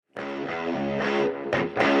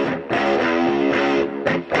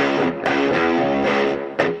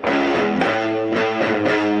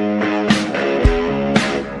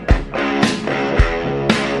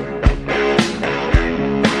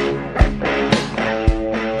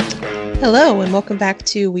Hello, and welcome back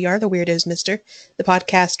to We Are the Weirdos, Mister, the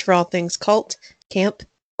podcast for all things cult, camp,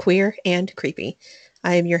 queer, and creepy.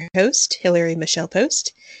 I am your host, Hilary Michelle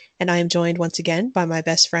Post, and I am joined once again by my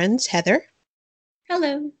best friends, Heather.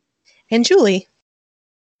 Hello. And Julie.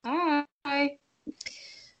 Hi.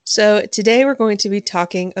 So today we're going to be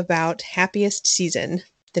talking about Happiest Season,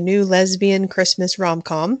 the new lesbian Christmas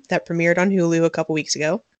rom-com that premiered on Hulu a couple weeks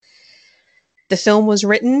ago. The film was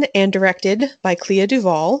written and directed by Clea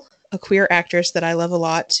Duvall, a queer actress that I love a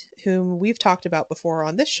lot, whom we've talked about before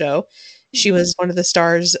on this show. She was one of the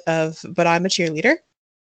stars of But I'm a Cheerleader.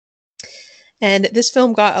 And this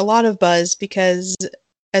film got a lot of buzz because,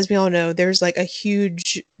 as we all know, there's like a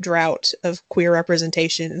huge drought of queer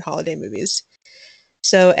representation in holiday movies.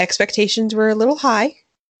 So expectations were a little high.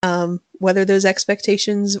 Whether those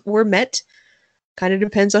expectations were met kind of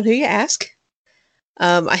depends on who you ask.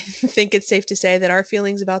 I think it's safe to say that our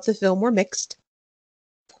feelings about the film were mixed.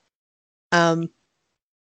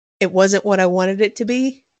 It wasn't what I wanted it to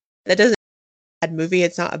be. That doesn't mean it's a bad movie.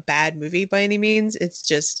 It's not a bad movie by any means. It's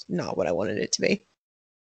just not what I wanted it to be.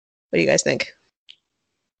 What do you guys think?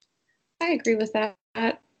 I agree with that.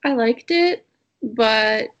 I liked it,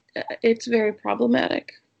 but it's very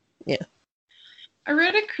problematic. Yeah. I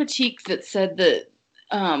read a critique that said that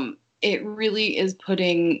it really is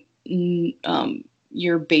putting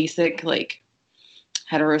your basic like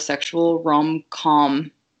heterosexual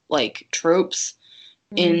rom-com like tropes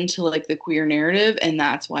into like the queer narrative, and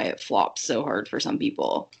that's why it flops so hard for some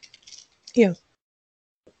people. Yeah.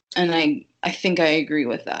 And I think I agree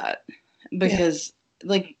with that because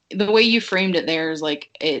like the way you framed it there is like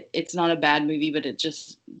it's not a bad movie, but it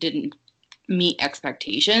just didn't meet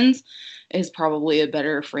expectations is probably a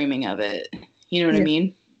better framing of it. You know what I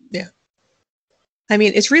mean? Yeah. I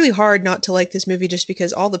mean, it's really hard not to like this movie just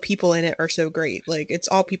because all the people in it are so great. Like, it's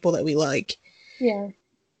all people that we like. Yeah.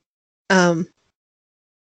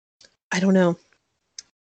 I don't know.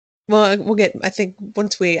 Well, we'll get, I think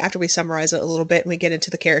after we summarize it a little bit and we get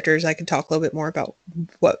into the characters, I can talk a little bit more about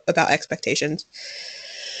expectations.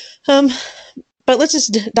 But let's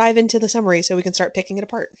just dive into the summary so we can start picking it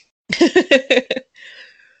apart.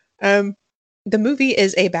 The movie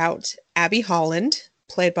is about Abby Holland,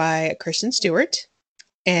 played by Kristen Stewart,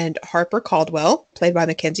 and Harper Caldwell, played by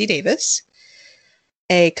Mackenzie Davis,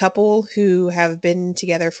 a couple who have been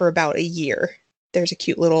together for about a year. There's a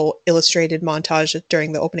cute little illustrated montage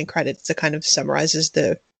during the opening credits that kind of summarizes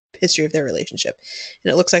the history of their relationship.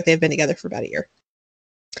 And it looks like they've been together for about a year.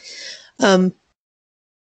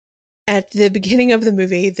 At the beginning of the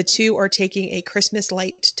movie, the two are taking a Christmas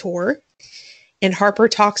light tour, and Harper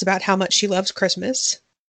talks about how much she loves Christmas.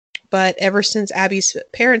 But ever since Abby's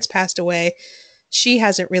parents passed away, she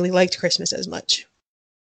hasn't really liked Christmas as much.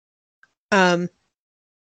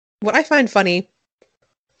 What I find funny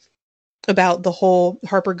about the whole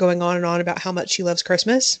Harper going on and on about how much she loves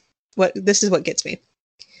Christmas, this is what gets me.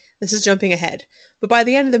 This is jumping ahead. But by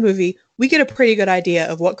the end of the movie, we get a pretty good idea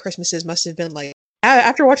of what Christmases must have been like.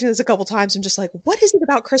 After watching this a couple times, I'm just like, what is it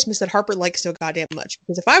about Christmas that Harper likes so goddamn much?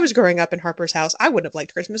 Because if I was growing up in Harper's house, I wouldn't have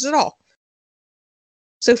liked Christmas at all.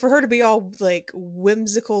 So for her to be all like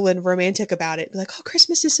whimsical and romantic about it, like, oh,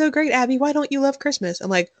 Christmas is so great, Abby, why don't you love Christmas?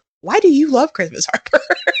 I'm like, why do you love Christmas, Harper?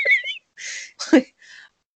 Like,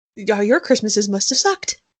 your Christmases must have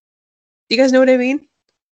sucked. Do you guys know what I mean?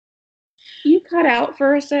 You cut out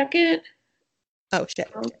for a second. Oh,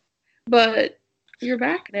 shit. But you're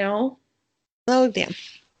back now. Oh, damn.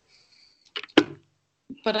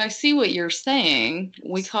 But I see what you're saying.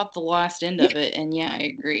 We caught the last end of it, and yeah, I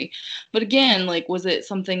agree. But again, like, was it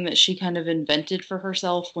something that she kind of invented for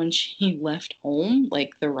herself when she left home,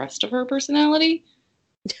 like the rest of her personality?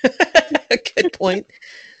 Good point.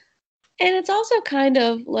 And it's also kind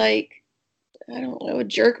of like, I don't know, a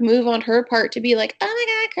jerk move on her part to be like, oh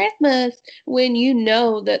my God, Christmas, when you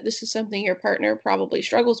know that this is something your partner probably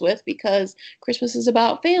struggles with because Christmas is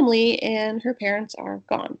about family and her parents are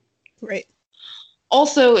gone. Right.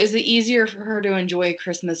 Also, is it easier for her to enjoy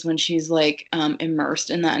Christmas when she's like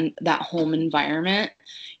immersed in that home environment?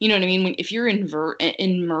 You know what I mean? If you're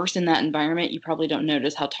immersed in that environment, you probably don't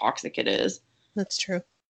notice how toxic it is. That's true.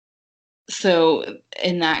 So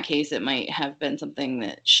in that case, it might have been something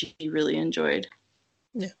that she really enjoyed.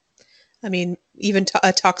 Yeah. I mean, even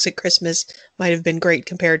a toxic Christmas might have been great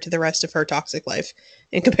compared to the rest of her toxic life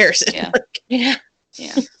in comparison. Yeah.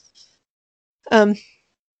 Yeah.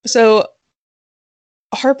 So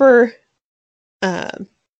Harper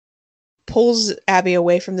pulls Abby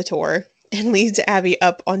away from the tour and leads Abby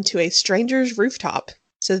up onto a stranger's rooftop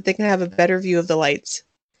so that they can have a better view of the lights.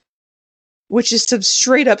 Which is some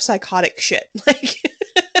straight up psychotic shit. Like,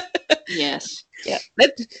 yes. Yeah.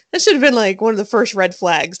 That should have been like one of the first red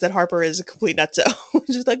flags that Harper is a complete nutso.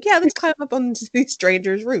 Just like, yeah, let's climb up on these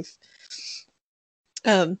strangers' roof.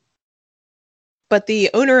 But the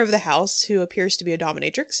owner of the house, who appears to be a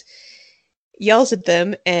dominatrix, yells at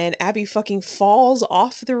them, and Abby fucking falls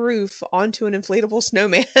off the roof onto an inflatable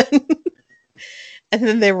snowman. And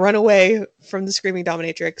then they run away from the screaming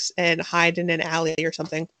dominatrix and hide in an alley or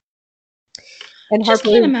something. And I just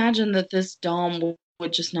Harper, can't imagine that this dom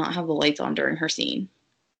would just not have the lights on during her scene.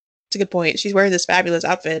 it's a good point. She's wearing this fabulous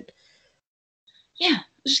outfit. Yeah, I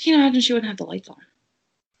just can't imagine she wouldn't have the lights on.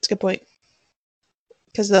 It's a good point.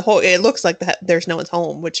 Because it looks like there's no one's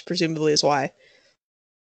home, which presumably is why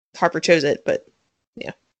Harper chose it, but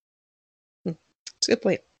yeah. It's a good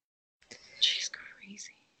point. She's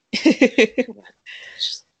crazy.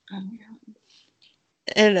 Just, oh my God.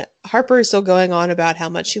 And Harper is still going on about how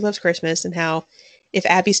much she loves Christmas and how if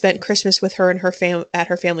Abby spent Christmas with her and her at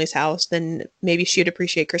her family's house, then maybe she'd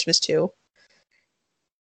appreciate Christmas too.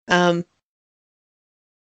 And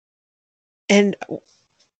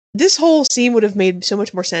this whole scene would have made so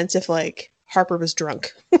much more sense if like Harper was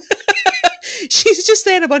drunk. She's just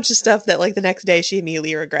saying a bunch of stuff that like the next day she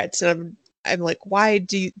immediately regrets, and I'm like, why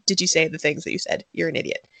did you say the things that you said? You're an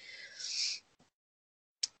idiot.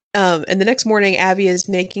 And the next morning, Abby is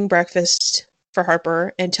making breakfast for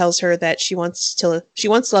Harper and tells her that she wants to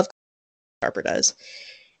love Harper does.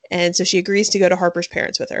 And so she agrees to go to Harper's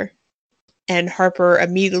parents with her. And Harper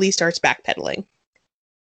immediately starts backpedaling.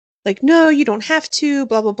 Like, no, you don't have to,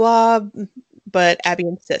 blah, blah, blah. But Abby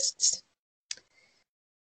insists.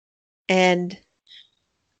 And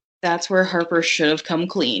that's where Harper should have come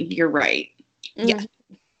clean. You're right. Yeah.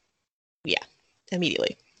 Yeah.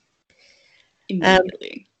 Immediately.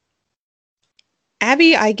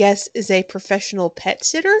 Abby, I guess, is a professional pet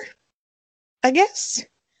sitter, I guess,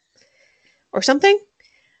 or something.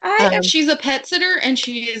 She's a pet sitter and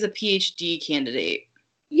she is a PhD candidate.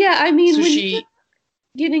 Yeah, I mean, so when you're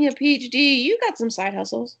getting a PhD, you got some side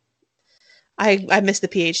hustles. I missed the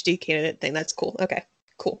PhD candidate thing. That's cool. Okay,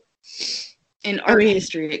 cool. In art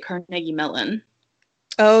history at Carnegie Mellon.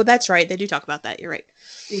 Oh, that's right. They do talk about that. You're right.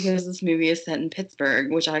 Because this movie is set in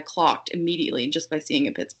Pittsburgh, which I clocked immediately just by seeing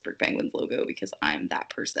a Pittsburgh Penguins logo because I'm that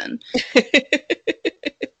person.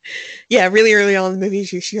 Yeah, really early on in the movie,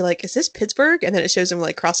 you're like, is this Pittsburgh? And then it shows them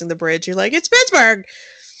like crossing the bridge. You're like, it's Pittsburgh!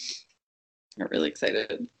 I'm really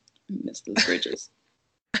excited. I miss those bridges.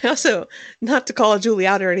 I also, not to call Julie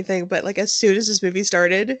out or anything, but like as soon as this movie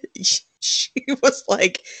started, she was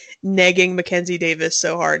like negging Mackenzie Davis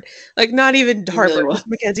so hard. Like not even Harper, really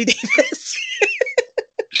Mackenzie Davis.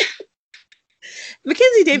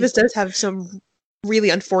 Mackenzie Davis does have some really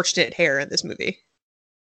unfortunate hair in this movie.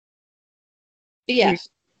 Yeah.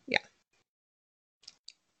 Yeah.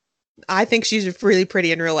 I think she's really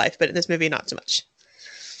pretty in real life, but in this movie, not so much.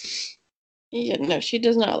 Yeah, no, she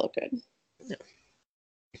does not look good. No.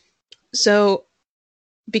 So,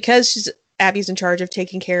 because Abby's in charge of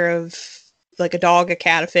taking care of like a dog, a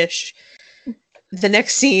cat, a fish, the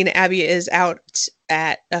next scene, Abby is out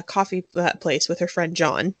at a coffee place with her friend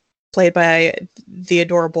John, played by the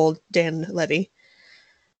adorable Dan Levy.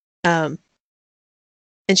 And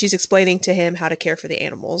she's explaining to him how to care for the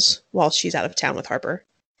animals while she's out of town with Harper.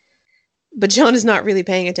 But John is not really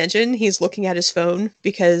paying attention. He's looking at his phone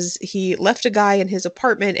because he left a guy in his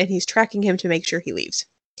apartment and he's tracking him to make sure he leaves.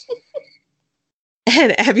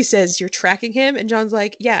 And Abby says, "You're tracking him?" And John's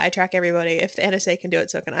like, "Yeah, I track everybody. If the NSA can do it,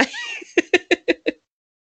 so can I."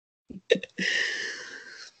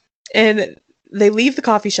 And they leave the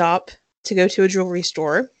coffee shop to go to a jewelry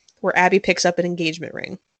store where Abby picks up an engagement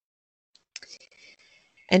ring.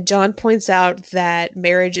 And John points out that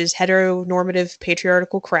marriage is heteronormative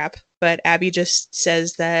patriarchal crap, but Abby just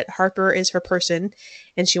says that Harper is her person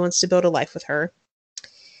and she wants to build a life with her.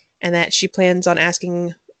 And that she plans on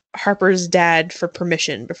asking Harper's dad for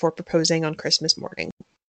permission before proposing on Christmas morning.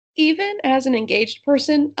 Even as an engaged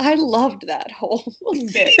person, I loved that whole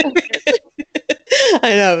bit.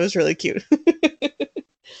 I know, it was really cute.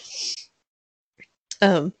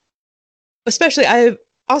 Especially, I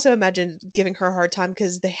also imagine giving her a hard time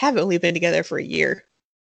because they haven't only been together for a year.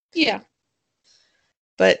 Yeah.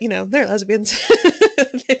 But, you know, they're lesbians.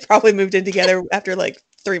 They probably moved in together after like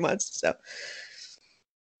 3 months, so.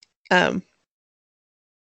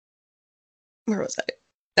 Where was I?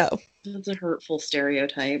 Oh. That's a hurtful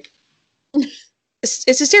stereotype.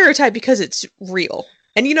 It's a stereotype because it's real.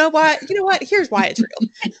 And you know what? Here's why it's real.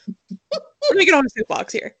 Let me get on a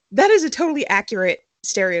soapbox here. That is a totally accurate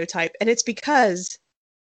stereotype. And it's because,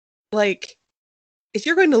 like, if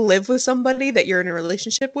you're going to live with somebody that you're in a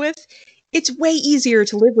relationship with, it's way easier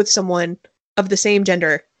to live with someone of the same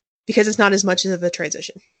gender because it's not as much of a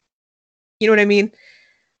transition. You know what I mean?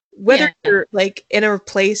 Whether you're like in a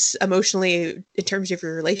place emotionally in terms of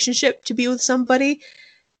your relationship to be with somebody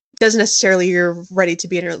doesn't necessarily you're ready to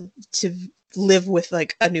be to live with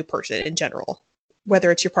like a new person in general,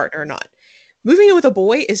 whether it's your partner or not. Moving in with a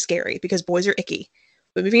boy is scary because boys are icky,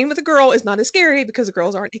 but moving in with a girl is not as scary because the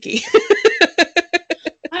girls aren't icky.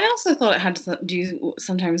 I also thought it had to do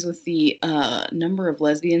sometimes with the number of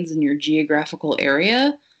lesbians in your geographical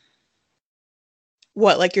area.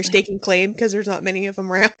 What, like you're staking claim because there's not many of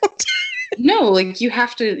them around? No, like you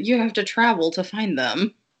have to travel to find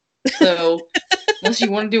them. So unless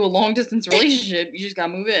you want to do a long distance relationship, you just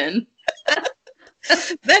gotta move in.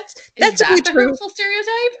 That's that the hurtful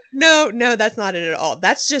stereotype? No, that's not it at all.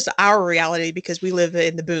 That's just our reality because we live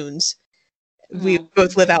in the boons. We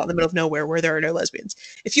both live out in the middle of nowhere where there are no lesbians.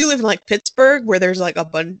 If you live in like Pittsburgh, where there's like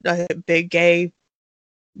a big gay,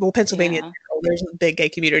 well, Pennsylvania, there's big gay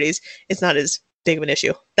communities. It's not as big of an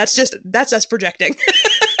issue. That's us projecting.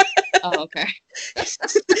 Oh, okay.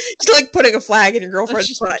 It's like putting a flag in your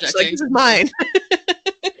girlfriend's butt. She's like, this is mine.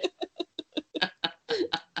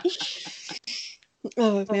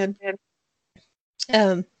 Oh man.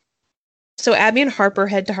 So Abby and Harper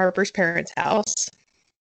head to Harper's parents' house.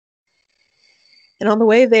 And on the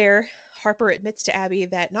way there, Harper admits to Abby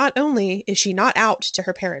that not only is she not out to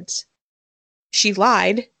her parents, she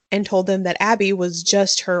lied and told them that Abby was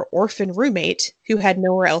just her orphan roommate who had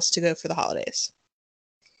nowhere else to go for the holidays.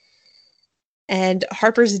 And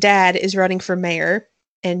Harper's dad is running for mayor,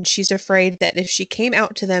 and she's afraid that if she came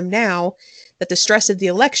out to them now, that the stress of the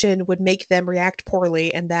election would make them react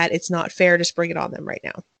poorly and that it's not fair to spring it on them right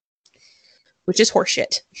now. Which is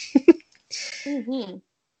horseshit. Mm-hmm.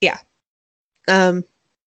 Yeah. And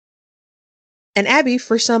Abby,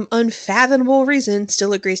 for some unfathomable reason,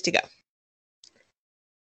 still agrees to go.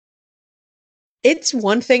 It's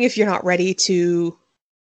one thing if you're not ready to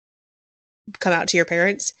come out to your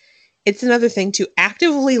parents. It's another thing to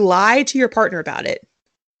actively lie to your partner about it.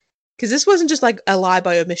 Because this wasn't just like a lie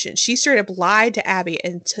by omission. She straight up lied to Abby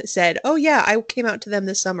and said, oh yeah, I came out to them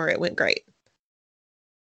this summer. It went great.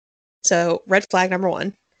 So, red flag number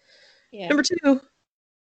 1. Yeah. Number 2,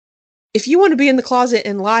 if you want to be in the closet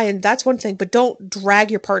and lie, and that's one thing, but don't drag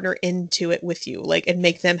your partner into it with you, like, and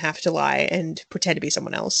make them have to lie and pretend to be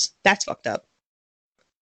someone else. That's fucked up.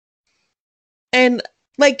 And,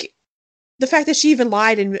 like, the fact that she even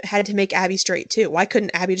lied and had to make Abby straight, too. Why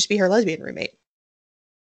couldn't Abby just be her lesbian roommate?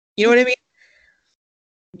 You know what I mean?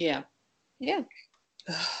 Yeah. Yeah.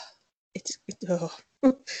 It's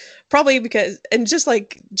probably because, and just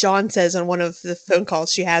like John says on one of the phone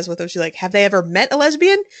calls she has with him, she's like, have they ever met a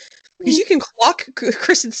lesbian? Because you can clock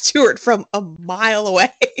Kristen Stewart from a mile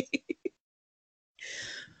away.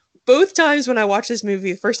 Both times when I watched this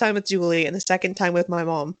movie, the first time with Julie and the second time with my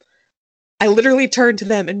mom, I literally turned to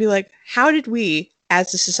them and be like, how did we,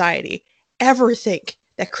 as a society, ever think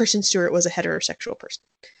that Kristen Stewart was a heterosexual person?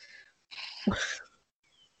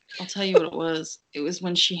 I'll tell you what it was. It was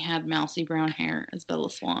when she had mousy brown hair as Bella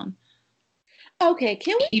Swan. Okay,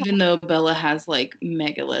 can we? Even though Bella has like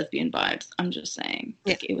mega lesbian vibes, I'm just saying,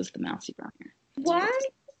 like it was the mousy brown hair. Why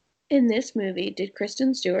in this movie did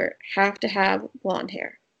Kristen Stewart have to have blonde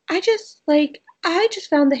hair? I just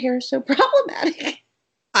found the hair so problematic.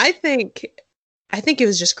 I think it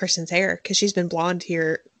was just Kristen's hair because she's been blonde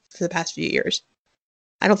here for the past few years.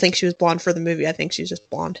 I don't think she was blonde for the movie. I think she's just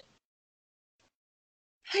blonde.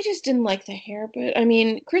 I just didn't like the hair, but I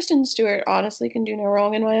mean, Kristen Stewart honestly can do no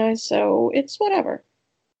wrong in my eyes, so it's whatever.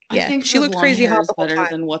 Yeah, I think she looked crazy hot the whole better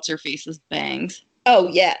time. than what's her face's bangs. Oh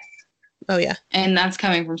yes. Oh yeah. And that's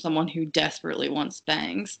coming from someone who desperately wants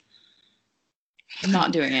bangs. I'm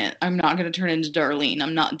not doing it. I'm not going to turn into Darlene.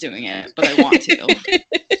 I'm not doing it, but I want to.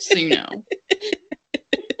 So you know.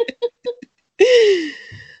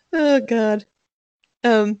 Oh God.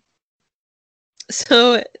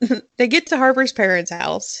 So they get to Harper's parents'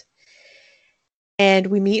 house, and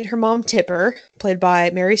we meet her mom, Tipper, played by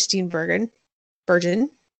Mary Steenburgen. Bergen?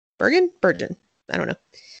 I don't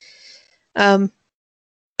know.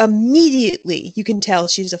 Immediately, you can tell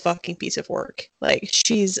she's a fucking piece of work. Like,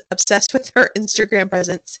 she's obsessed with her Instagram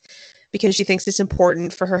presence because she thinks it's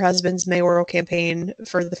important for her husband's mayoral campaign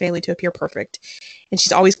for the family to appear perfect. And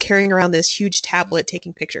she's always carrying around this huge tablet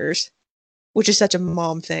taking pictures, which is such a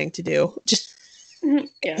mom thing to do. Just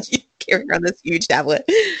carry around this huge tablet.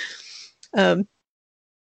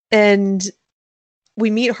 And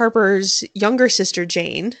we meet Harper's younger sister,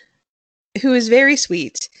 Jane, who is very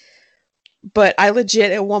sweet. But I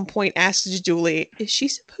legit at one point asked Julie, is she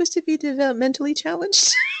supposed to be developmentally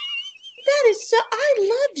challenged? That is so.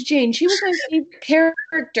 I loved Jane. She was my favorite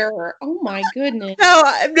character. Oh my goodness.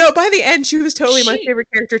 No. By the end, she was totally my favorite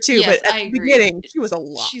character too. Yes, but at I the agree. beginning, she was a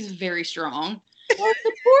lot. She's very strong. Well,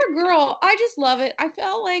 the poor girl. I just love it. I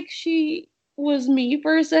felt like she was me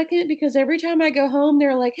for a second because every time I go home,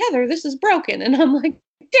 they're like, Heather, this is broken, and I'm like,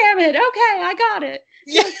 damn it. Okay, I got it.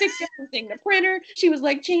 She Yeah. like fixed everything. The printer. She was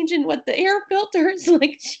like changing the air filters.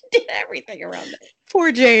 Like she did everything around it.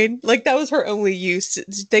 Poor Jane. Like that was her only use.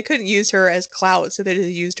 They couldn't use her as clout, so they just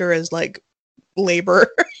used her as like labor.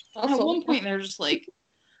 At one point, they're just like,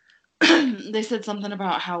 they said something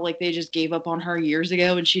about how like they just gave up on her years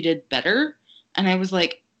ago and she did better. And I was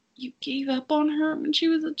like, you gave up on her when she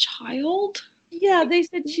was a child? Yeah, they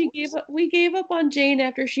said she gave up. We gave up on Jane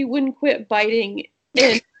after she wouldn't quit biting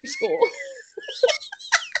in school.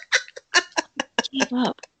 Gave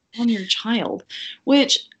up on your child.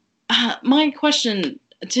 Which, my question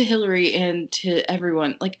to Hillary and to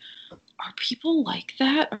everyone, like, are people like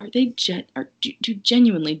that? Are they do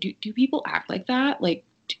genuinely do people act like that? Like,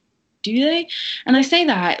 do they? And I say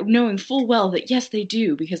that knowing full well that yes, they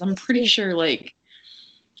do, because I'm pretty sure like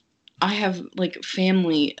I have like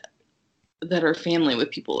family that are family with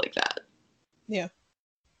people like that. Yeah.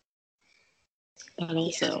 But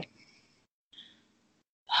also,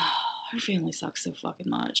 our family sucks so fucking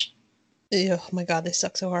much. Oh my god, they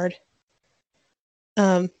suck so hard.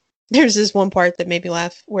 There's this one part that made me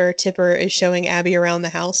laugh where Tipper is showing Abby around the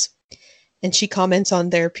house and she comments on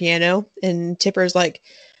their piano and Tipper's like,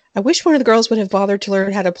 I wish one of the girls would have bothered to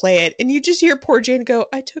learn how to play it. And you just hear poor Jane go,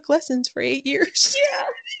 I took lessons for 8 years. Yeah.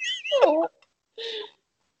 Oh.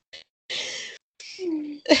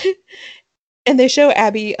 And they show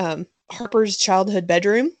Abby Harper's childhood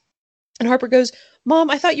bedroom. And Harper goes, Mom,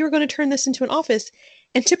 I thought you were going to turn this into an office.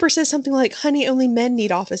 And Tipper says something like, honey, only men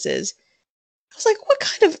need offices. I was like, what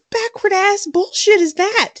kind of backward ass bullshit is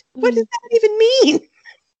that? What does that even mean?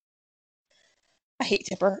 I hate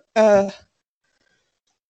Tipper.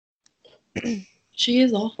 She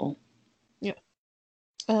is awful. Yeah.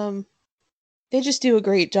 They just do a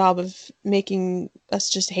great job of making us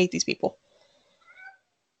just hate these people.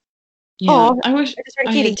 Yeah, Aw, I wish I just heard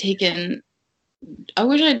a I kitty. had taken. I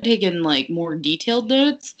wish I'd taken like more detailed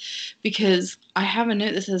notes, because I have a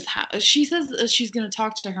note that says she says she's going to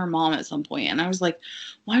talk to her mom at some point, and I was like,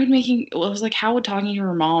 why would making? Well, I was like, how would talking to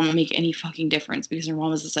her mom make any fucking difference? Because her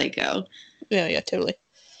mom is a psycho. Yeah, totally.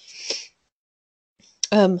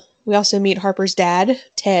 We also meet Harper's dad,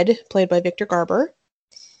 Ted, played by Victor Garber.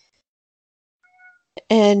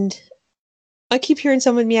 And I keep hearing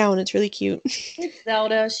someone meow, and it's really cute. It's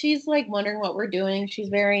Zelda. She's like wondering what we're doing. She's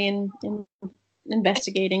very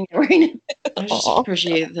investigating right now. I just Aw.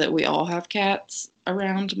 appreciate that we all have cats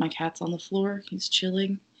around. My cat's on the floor. He's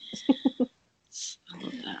chilling. I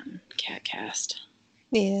love that cat cast.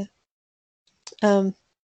 Yeah.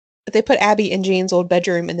 They put Abby in Jane's old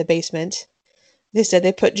bedroom in the basement. They said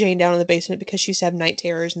they put Jane down in the basement because she used to have night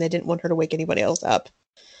terrors and they didn't want her to wake anybody else up.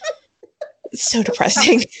 It's so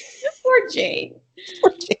depressing. Poor Jane.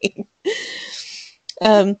 Poor Jane.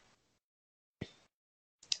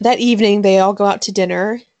 That evening, they all go out to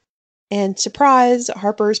dinner, and surprise,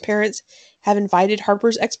 Harper's parents have invited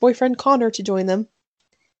Harper's ex-boyfriend Connor to join them.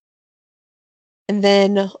 And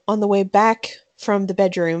then on the way back from the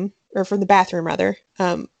bedroom, or from the bathroom rather,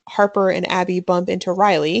 Harper and Abby bump into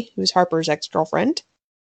Riley, who's Harper's ex-girlfriend.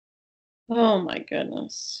 Oh my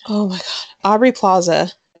goodness. Oh my god. Aubrey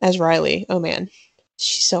Plaza as Riley. Oh man.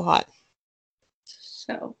 She's so hot.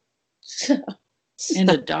 So. And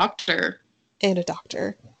a doctor. And a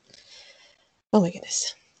doctor. Oh my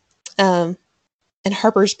goodness. And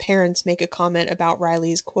Harper's parents make a comment about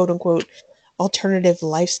Riley's quote-unquote alternative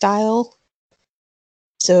lifestyle.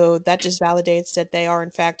 So that just validates that they are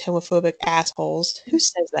in fact homophobic assholes. Who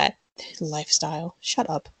says that? Lifestyle. Shut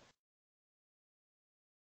up.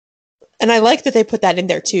 And I like that they put that in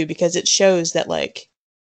there too, because it shows that like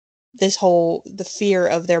the fear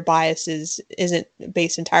of their biases isn't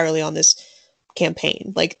based entirely on this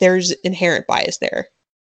campaign. Like there's inherent bias there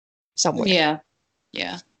somewhere.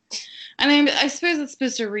 Yeah. I mean, I suppose it's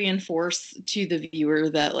supposed to reinforce to the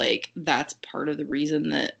viewer that like that's part of the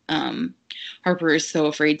reason that Harper is so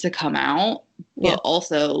afraid to come out, but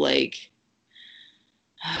also like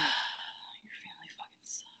your family fucking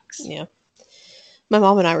sucks. Yeah. My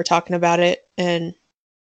mom and I were talking about it, and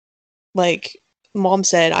like mom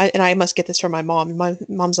said, I must get this from my mom. My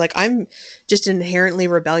mom's like, I'm just an inherently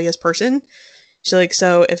rebellious person. She's like,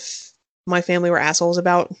 so if my family were assholes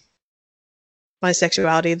about my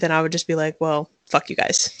sexuality, then I would just be like, well, fuck you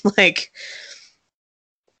guys. Like,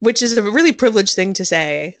 which is a really privileged thing to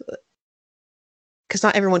say, because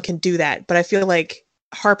not everyone can do that. But I feel like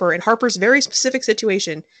Harper, in Harper's very specific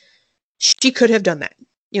situation, she could have done that.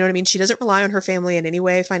 You know what I mean? She doesn't rely on her family in any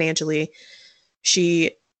way financially.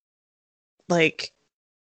 She, like,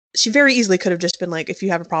 she very easily could have just been like, if you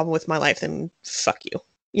have a problem with my life, then fuck you.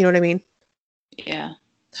 You know what I mean? Yeah.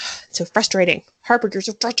 It's so frustrating. Harper, you're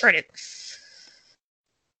so frustrated.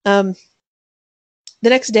 The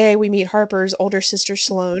next day, we meet Harper's older sister,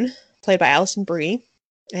 Sloane, played by Alison Brie,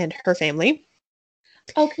 and her family.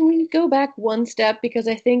 Oh, can we go back one step? Because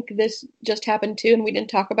I think this just happened too, and we didn't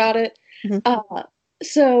talk about it. Mhm.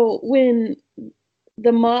 So when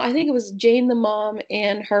the mom, I think it was Jane, the mom,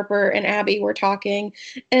 and Harper and Abby were talking,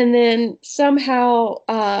 and then somehow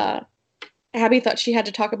Abby thought she had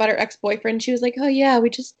to talk about her ex-boyfriend. She was like, "Oh yeah,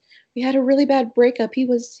 we had a really bad breakup. He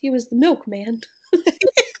was the milkman."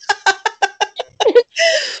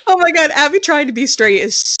 Oh my god, Abby trying to be straight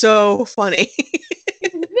is so funny. He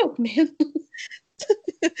was the milkman.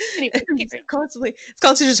 Anyway, it's constantly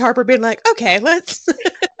just Harper being like, okay, let's.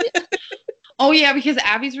 Oh yeah, because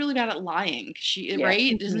Abby's really bad at lying. She Yeah.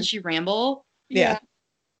 right? Mhm. Doesn't she ramble? Yeah.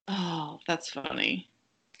 Oh, that's funny.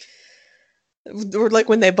 Or like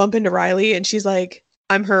when they bump into Riley and she's like,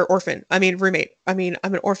 I'm her orphan. I mean, roommate. I mean,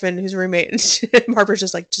 I'm an orphan who's a roommate. And Harper's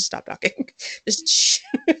just like, just stop talking. Just shh.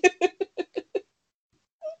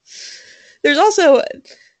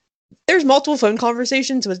 There's multiple phone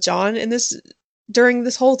conversations with John in this during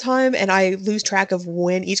this whole time, and I lose track of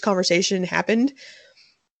when each conversation happened.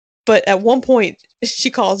 But at one point, she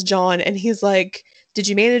calls John and he's like, did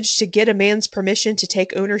you manage to get a man's permission to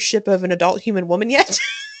take ownership of an adult human woman yet?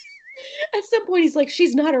 At some point, he's like,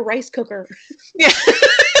 "She's not a rice cooker." Yeah.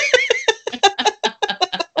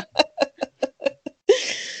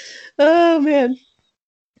 Oh man.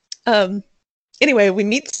 Anyway, we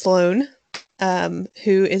meet Sloane,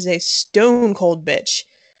 who is a stone cold bitch.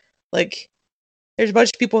 Like, there's a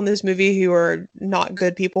bunch of people in this movie who are not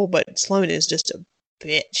good people, but Sloane is just a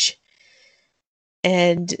bitch.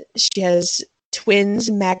 And she has twins,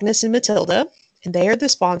 Magnus and Matilda, and they are the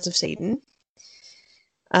spawns of Satan.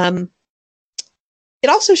 It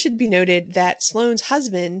also should be noted that Sloane's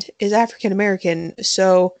husband is African American,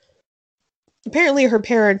 so apparently her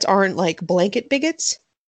parents aren't like blanket bigots.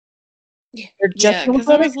 They're just Yeah, because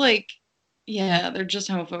I homophobic. was like, yeah, they're just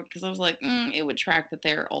homophobic. Because I was like, it would track that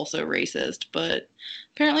they're also racist, but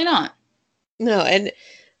apparently not. No, and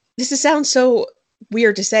sounds so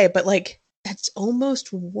weird to say, but like that's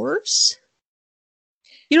almost worse.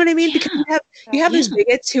 You know what I mean? Because you have those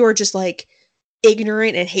bigots who are just like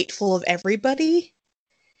ignorant and hateful of everybody.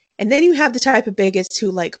 And then you have the type of bigots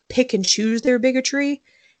who like pick and choose their bigotry,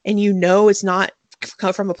 and you know it's not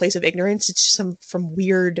come from a place of ignorance, it's just from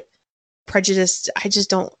weird prejudice. I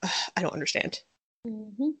don't understand.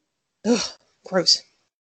 Mm-hmm. Ugh, gross.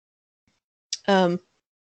 Oh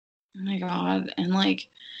my god. And like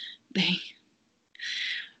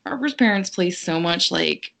Harper's parents place so much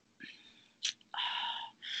like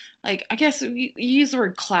I guess you used the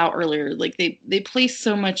word clout earlier. Like they place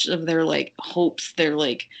so much of their like hopes, their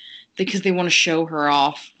like because they want to show her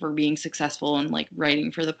off for being successful and like writing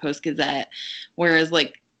for the Post Gazette, whereas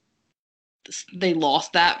like they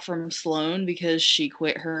lost that from Sloane because she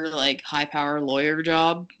quit her like high power lawyer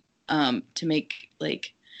job to make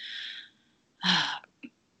like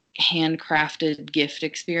handcrafted gift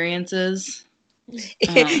experiences.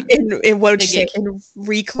 In what would you say? get In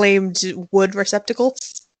reclaimed wood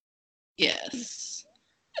receptacles? yes.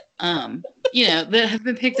 That have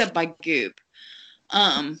been picked up by Goop.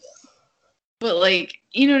 But like,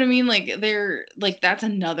 you know what I mean? Like they're like that's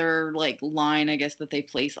another like line I guess that they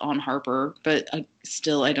place on Harper, but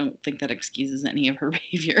still I don't think that excuses any of her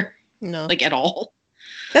behavior. No. Like at all.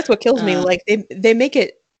 That's what kills me. Like they make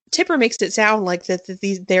it Tipper makes it sound like that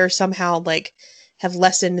they're somehow like have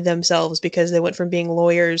lessened themselves because they went from being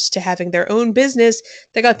lawyers to having their own business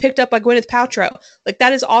that got picked up by Gwyneth Paltrow. Like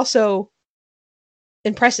that is also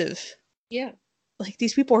impressive. Yeah. Like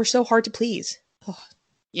these people are so hard to please. Oh.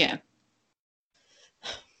 Yeah.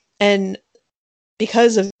 And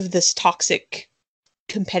because of this toxic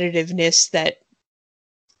competitiveness that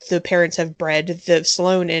the parents have bred, the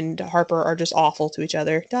Sloane and Harper are just awful to each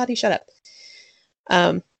other. Dottie, shut up.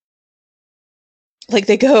 Like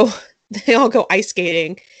they all go ice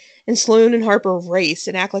skating, and Sloane and Harper race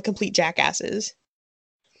and act like complete jackasses.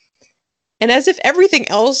 And as if everything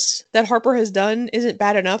else that Harper has done isn't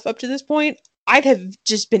bad enough up to this point, I'd have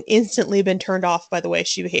just been instantly turned off by the way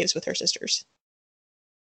she behaves with her sisters.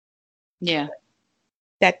 Yeah.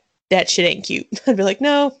 That shit ain't cute. I'd be like,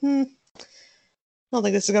 no, I don't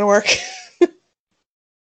think this is gonna work. I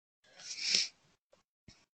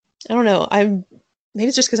don't know. Maybe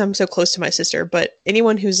it's just because I'm so close to my sister, but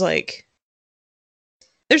anyone who's like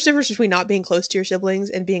there's a difference between not being close to your siblings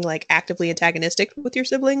and being like actively antagonistic with your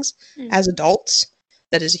siblings as adults.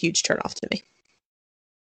 That is a huge turnoff to me.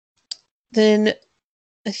 Then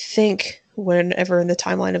I think whenever in the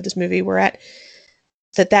timeline of this movie we're at,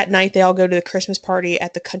 that night they all go to the Christmas party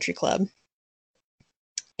at the country club.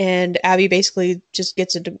 And Abby basically just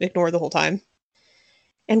gets ignored the whole time.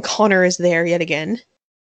 And Connor is there yet again.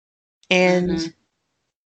 And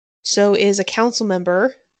so is a council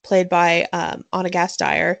member played by Anna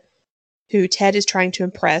Gasteyer, who Ted is trying to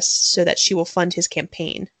impress so that she will fund his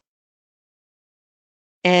campaign.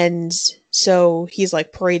 And so he's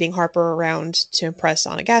like parading Harper around to impress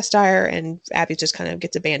Anna Gasteyer, and Abby just kind of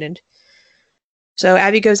gets abandoned. So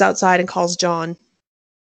Abby goes outside and calls John.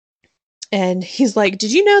 And he's like,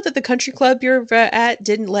 did you know that the country club you're at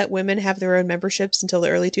didn't let women have their own memberships until the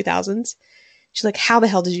early 2000s? She's like, how the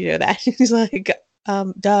hell did you know that? He's like,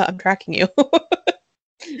 duh, I'm tracking you.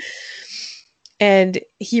 And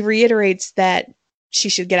he reiterates that she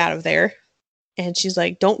should get out of there. And she's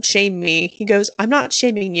like, don't shame me. He goes, I'm not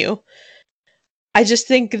shaming you. I just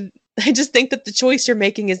think that the choice you're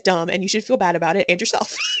making is dumb and you should feel bad about it and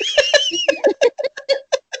yourself.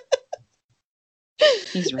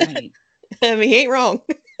 He's right. I mean, he ain't wrong.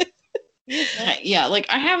 Yeah, like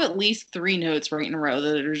I have at least 3 notes right in a row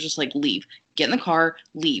that are just like, leave, get in the car,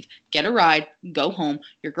 leave, get a ride, go home.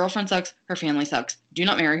 Your girlfriend sucks, her family sucks. Do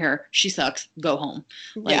not marry her. She sucks. Go home.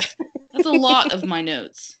 Like, yeah. That's a lot of my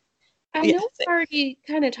notes. I know we already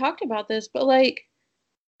kind of talked about this, but like,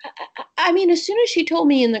 I mean, as soon as she told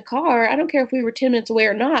me in the car, I don't care if we were 10 minutes away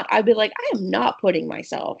or not, I'd be like, I am not putting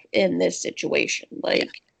myself in this situation. Like,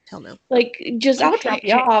 hell no. Like, just I'll drop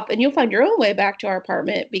you off and you'll find your own way back to our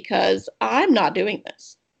apartment because I'm not doing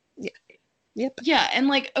this. Yeah. Yep. Yeah. And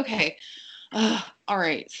like, okay. All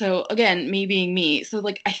right. So again, me being me. So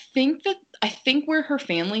like, I think where her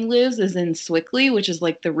family lives is in Swickley, which is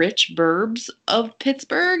like the rich burbs of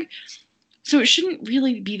Pittsburgh. So it shouldn't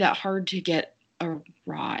really be that hard to get a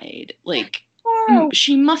ride. Like,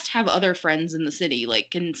 she must have other friends in the city. Like,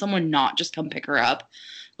 can someone not just come pick her up?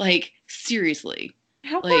 Like, seriously.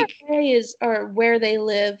 How far away is or where they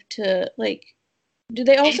live to, like, do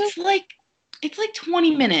they also? It's like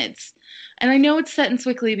 20 minutes. And I know it's set in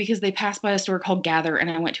Swickley because they passed by a store called Gather and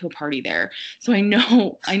I went to a party there. So I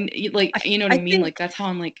know, you know what I mean? Like, that's how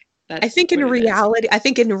I'm like, I think in reality,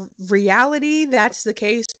 that's the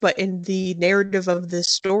case, but in the narrative of this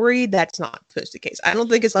story, that's not supposed to be the case. I don't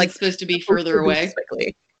think it's like it's supposed to be further away.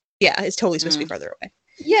 Yeah, it's totally supposed to be further away.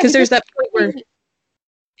 Yeah, because there's that point where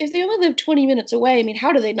if they only live 20 minutes away, I mean,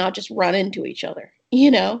 how do they not just run into each other? You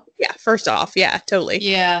know? Yeah, first off, yeah, totally.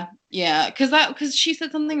 Yeah, because she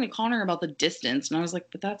said something to Connor about the distance, and I was like,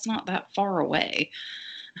 but that's not that far away.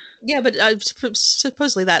 Yeah, but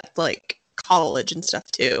supposedly that's like college and stuff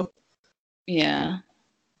too. Yeah.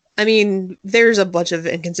 I mean, there's a bunch of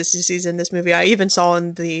inconsistencies in this movie. I even saw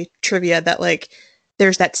in the trivia that like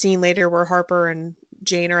there's that scene later where Harper and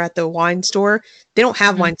Jane are at the wine store. They don't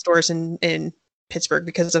have wine stores in Pittsburgh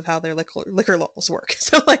because of how their liquor laws work.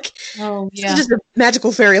 So like, it's just a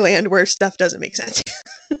magical fairyland where stuff doesn't make sense.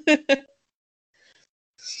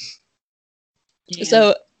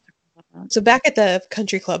 So back at the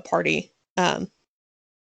country club party,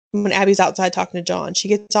 when Abby's outside talking to John, she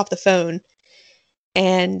gets off the phone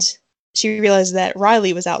and she realizes that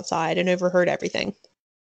Riley was outside and overheard everything.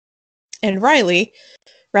 And Riley,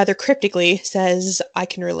 rather cryptically, says, I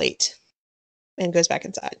can relate, and goes back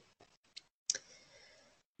inside.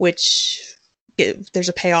 Which, there's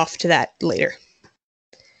a payoff to that later.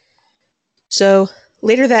 So,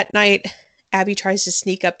 later that night, Abby tries to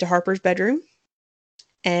sneak up to Harper's bedroom,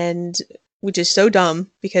 and which is so dumb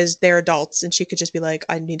because they're adults and she could just be like,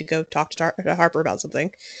 I need to go talk to Harper about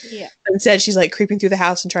something. Yeah. But instead, she's like creeping through the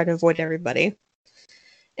house and trying to avoid everybody.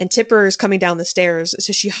 And Tipper is coming down the stairs,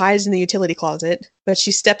 so she hides in the utility closet, but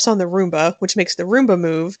she steps on the Roomba, which makes the Roomba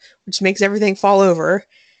move, which makes everything fall over.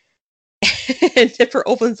 And Tipper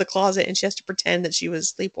opens the closet and she has to pretend that she was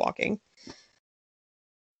sleepwalking.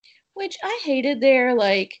 Which I hated there,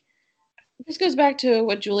 like, this goes back to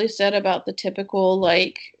what Julie said about the typical,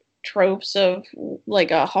 like, tropes of,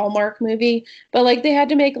 like, a Hallmark movie. But, like, they had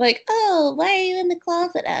to make, like, oh, why are you in the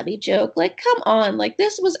closet, Abby joke? Like, come on. Like,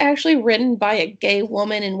 this was actually written by a gay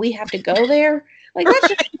woman and we have to go there? Like, that's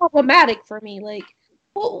just problematic for me. Like,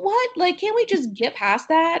 well, what? Like, can't we just get past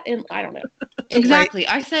that? And I don't know. Exactly.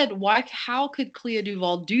 I said, how could Clea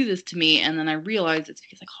Duvall do this to me? And then I realized it's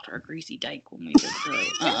because I called her a greasy dyke when we did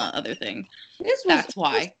the other thing. That's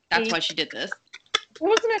why she did this. It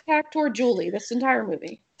was an attack toward Julie this entire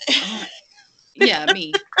movie. Yeah,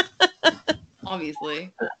 me.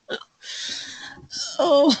 Obviously.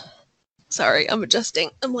 Oh. Sorry, I'm adjusting.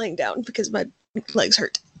 I'm laying down because my legs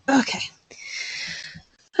hurt. Okay.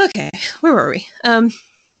 Okay, where were we?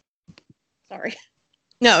 Sorry.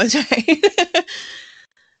 No, it's right.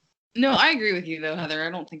 No, I agree with you though, Heather. I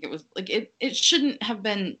don't think it was like it shouldn't have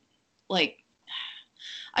been like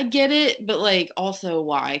I get it, but like also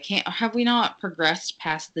why? Have we not progressed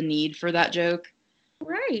past the need for that joke?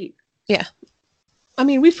 Right. Yeah. I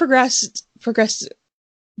mean, we've progressed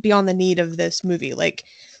beyond the need of this movie. Like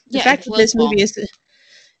the fact that this movie is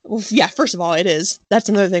well, yeah, first of all, it is. That's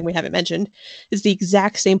another thing we haven't mentioned. Is the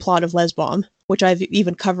exact same plot of Les Bomb, which I've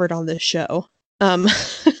even covered on this show.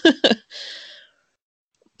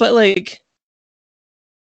 But like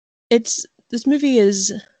this movie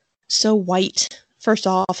is so white. First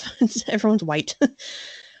off, everyone's white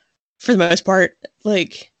for the most part.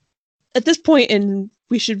 Like at this point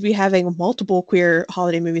we should be having multiple queer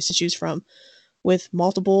holiday movies to choose from with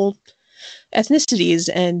multiple ethnicities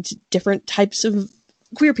and different types of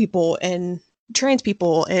queer people and trans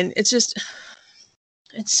people, and it's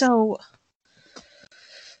so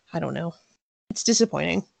I don't know. It's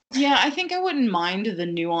disappointing. Yeah, I think I wouldn't mind the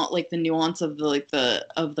nuance of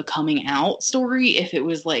the coming out story if it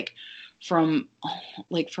was like from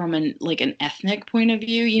an ethnic point of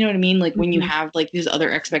view, you know what I mean? Like when you have like these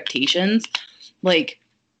other expectations, like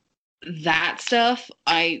that stuff,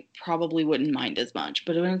 I probably wouldn't mind as much.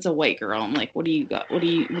 But when it's a white girl, I'm like, what do you got? What do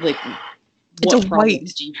you like? What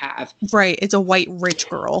problems do you have? Right, it's a white rich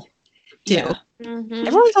girl too. Yeah.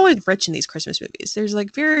 Everyone's always rich in these Christmas movies. There's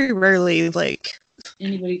like very rarely like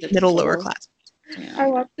anybody that's middle lower class. Yeah. I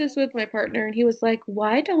watched this with my partner and he was like,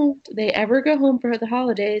 why don't they ever go home for the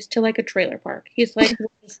holidays to like a trailer park? He's like,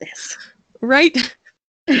 what is this? Right?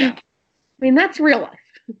 Yeah. I mean, that's real life.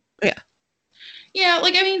 Yeah. Yeah,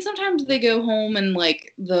 like I mean sometimes they go home and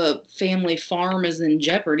like the family farm is in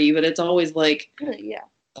jeopardy, but it's always like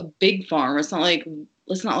a big farm. It's not like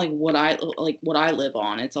what I live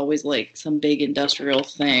on. It's always like some big industrial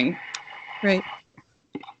thing. Right.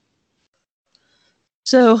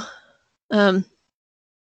 So,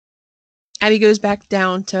 Abby goes back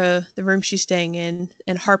down to the room she's staying in,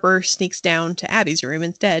 and Harper sneaks down to Abby's room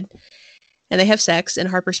instead. And they have sex, and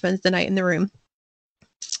Harper spends the night in the room.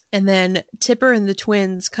 And then Tipper and the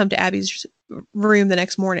twins come to Abby's room the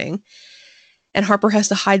next morning, and Harper has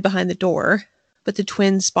to hide behind the door, but the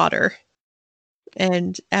twins spot her.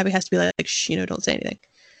 And Abby has to be like, shh, don't say anything.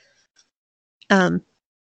 And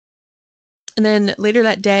then later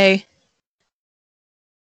that day,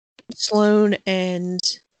 Sloane and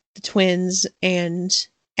the twins and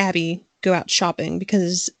Abby go out shopping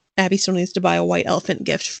because Abby still needs to buy a white elephant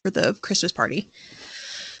gift for the Christmas party.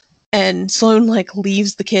 And Sloane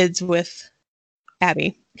leaves the kids with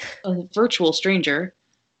Abby. A virtual stranger.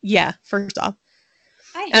 Yeah, first off.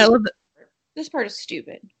 I love it. This part is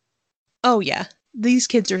stupid. Oh yeah. These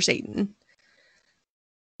kids are Satan.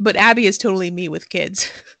 But Abby is totally me with kids.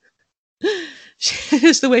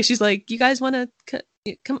 Just the way she's like, you guys want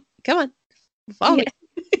to come on. Follow me.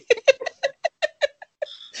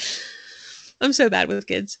 I'm so bad with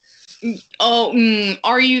kids. Oh,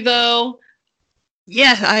 are you though?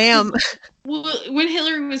 Yeah, I am. Well, when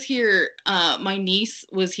Hillary was here, my niece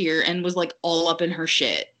was here and was all up in her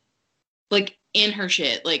shit. In her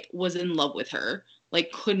shit, was in love with her.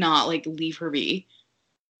 Could not leave her be.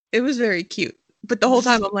 It was very cute. But the whole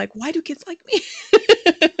time I'm like, why do kids like me?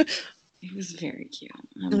 It was very cute.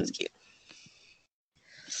 It was cute.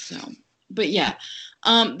 So, but yeah.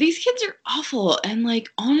 These kids are awful, and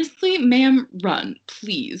honestly, ma'am, run,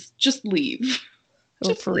 please, just leave.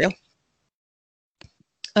 Oh, for real.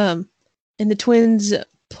 And the twins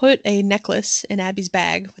put a necklace in Abby's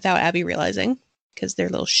bag without Abby realizing, because they're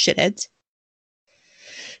little shitheads.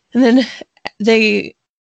 And then they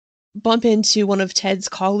bump into one of Ted's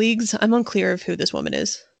colleagues. I'm unclear of who this woman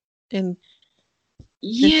is. And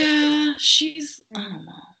yeah, she's, I don't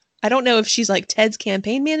know. I don't know if she's Ted's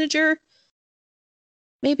campaign manager.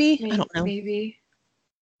 Maybe. I don't know. Maybe.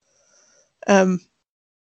 But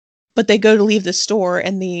they go to leave the store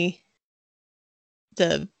and the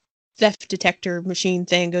theft detector machine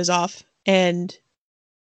thing goes off and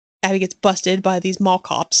Abby gets busted by these mall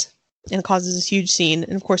cops and it causes this huge scene.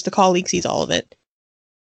 And of course the colleague sees all of it.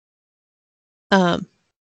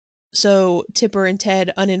 So Tipper and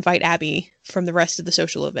Ted uninvite Abby from the rest of the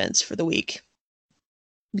social events for the week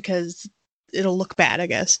because it'll look bad, I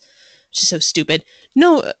guess. She's so stupid.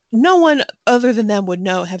 No one other than them would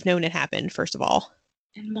have known it happened, first of all.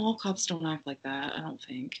 And mall cops don't act like that, I don't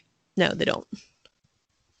think. No, they don't.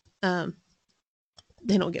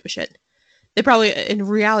 They don't give a shit. They probably, in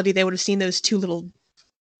reality, they would have seen those two little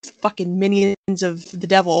fucking minions of the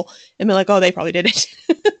devil and be like, oh, they probably did it.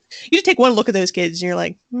 You just take one look at those kids and you're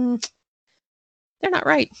like, they're not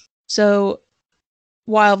right. So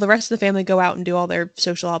while the rest of the family go out and do all their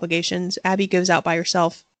social obligations, Abby goes out by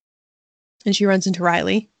herself and she runs into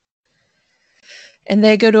Riley. And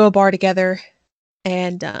they go to a bar together,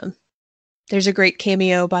 and there's a great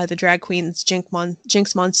cameo by the drag queens Jinx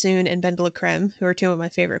Monsoon and Bendela Creme, who are two of my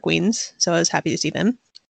favorite queens, so I was happy to see them.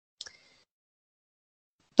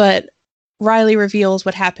 But Riley reveals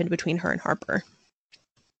what happened between her and Harper.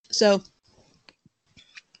 So,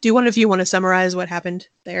 do one of you want to summarize what happened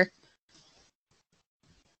there?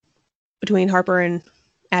 Between Harper and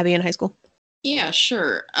Abby in high school? Yeah,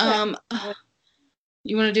 sure.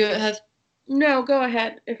 You want to do it, Heath? No, go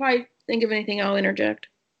ahead. If I think of anything, I'll interject.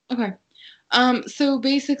 Okay. So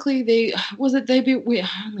basically I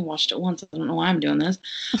only watched it once. I don't know why I'm doing this.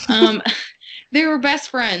 They were best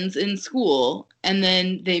friends in school, and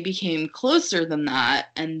then they became closer than that,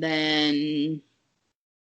 and then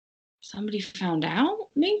somebody found out,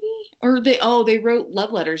 maybe? Or they wrote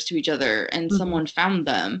love letters to each other, and someone found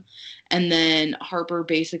them. And then Harper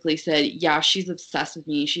basically said, yeah, she's obsessed with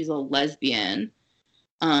me. She's a lesbian.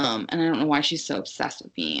 And I don't know why she's so obsessed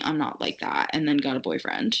with me. I'm not like that. And then got a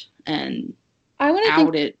boyfriend and I want to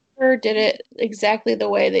outed. think her did it exactly the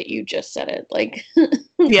way that you just said it. Like,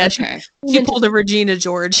 yeah, okay. She pulled a Regina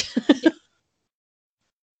George.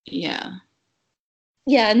 Yeah.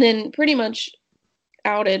 Yeah, and then pretty much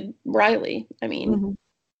outed Riley. I mean,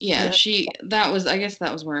 yeah, I guess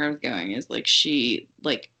that was where I was going, is like she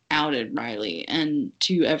like outed Riley and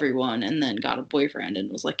to everyone, and then got a boyfriend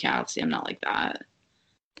and was like, yeah, see, I'm not like that.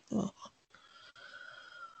 Oh.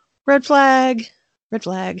 Red flag.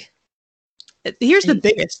 Here's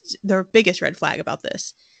the biggest red flag about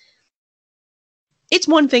this. It's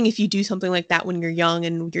one thing if you do something like that when you're young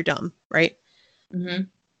and you're dumb, right? Mm-hmm.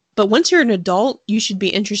 But once you're an adult, you should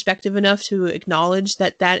be introspective enough to acknowledge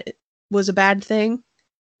that that was a bad thing.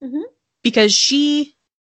 Mm-hmm. Because she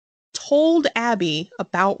told Abby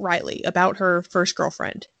about Riley, about her first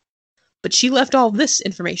girlfriend. But she left all this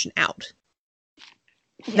information out.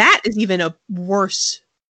 Yeah. That is even a worse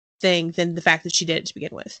thing than the fact that she did it to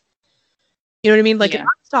begin with. You know what I mean? Like, if I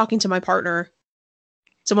was talking to my partner,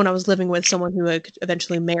 someone I was living with, someone who I could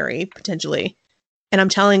eventually marry, potentially, and I'm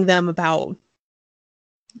telling them about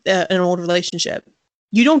an old relationship,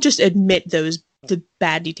 you don't just admit the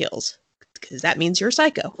bad details, because that means you're a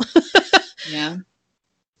psycho. Yeah.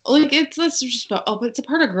 Like, it's a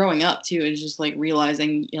part of growing up, too, is just, like,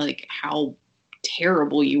 realizing, like, how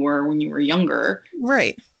terrible you were when you were younger.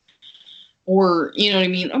 Right. Or, you know what I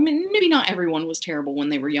mean? I mean, maybe not everyone was terrible when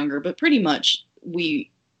they were younger, but pretty much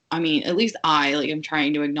at least I, like, am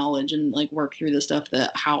trying to acknowledge and, like, work through the stuff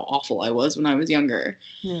that how awful I was when I was younger.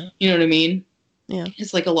 Yeah. You know what I mean? Yeah.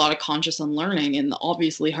 It's, like, a lot of conscious unlearning, and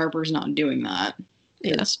obviously Harper's not doing that.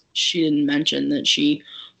 Because she didn't mention that she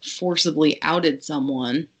forcibly outed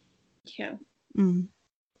someone. Yeah. Mm.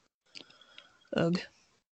 Ugh.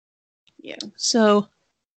 Yeah. So,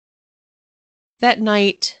 that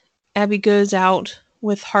night, Abby goes out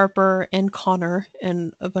with Harper and Connor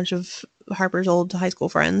and a bunch of Harper's old high school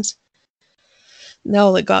friends. They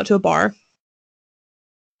all go out to a bar.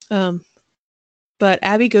 But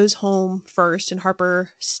Abby goes home first, and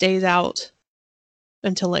Harper stays out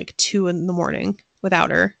until 2 a.m.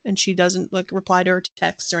 without her, and she doesn't reply to her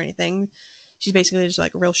texts or anything. She's basically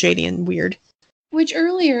just real shady and weird. Which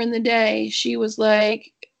earlier in the day, she was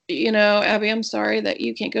like, Abby, I'm sorry that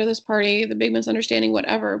you can't go to this party, the big misunderstanding,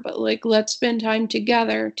 whatever, but let's spend time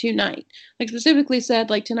together tonight. Specifically said,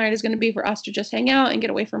 tonight is going to be for us to just hang out and get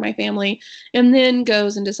away from my family, and then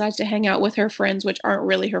goes and decides to hang out with her friends, which aren't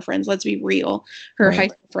really her friends. Let's be real. Her high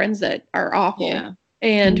school friends that are awful. Yeah.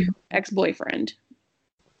 And her ex-boyfriend.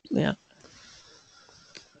 Yeah.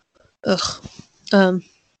 Ugh. And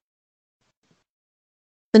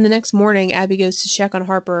the next morning, Abby goes to check on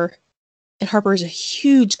Harper, and Harper's a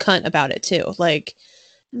huge cunt about it, too.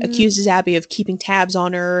 Accuses Abby of keeping tabs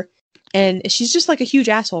on her, and she's just a huge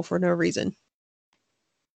asshole for no reason.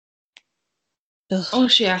 Ugh. Oh,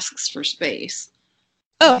 she asks for space.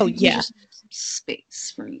 Oh, yeah. Just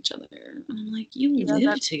space for each other. And I'm like, you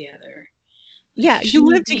live together. Yeah, you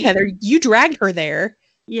live together. You dragged her there.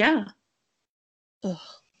 Yeah. Oh,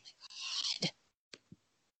 my God.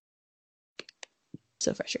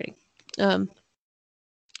 So frustrating.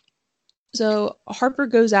 So Harper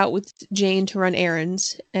goes out with Jane to run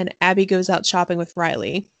errands, and Abby goes out shopping with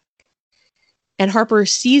Riley. And Harper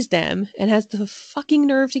sees them and has the fucking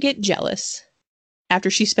nerve to get jealous after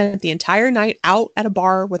she spent the entire night out at a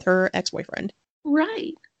bar with her ex-boyfriend.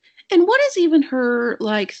 Right. And what is even her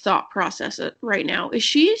like thought process right now? Is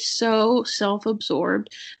she so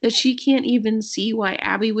self-absorbed that she can't even see why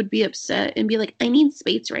Abby would be upset and be like, "I need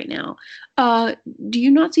space right now"? Do you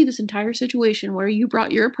not see this entire situation where you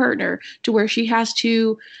brought your partner to where she has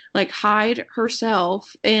to like hide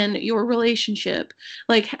herself and your relationship?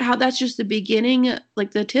 Like how that's just the beginning,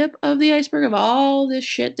 like the tip of the iceberg of all this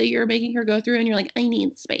shit that you're making her go through, and you're like, "I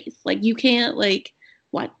need space." Like you can't like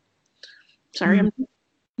what? Sorry, I'm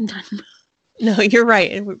done. No, you're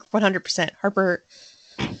right. 100%. Harper.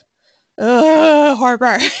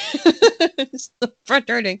 Harper. It's so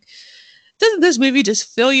frustrating. Doesn't this movie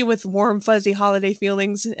just fill you with warm, fuzzy holiday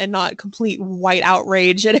feelings and not complete white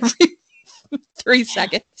outrage at every 3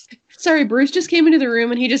 seconds? Sorry, Bruce just came into the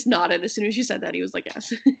room and he just nodded as soon as you said that. He was like,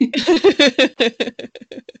 yes.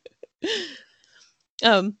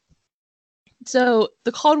 So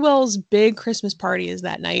the Caldwell's big Christmas party is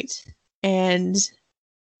that night, and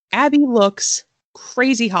Abby looks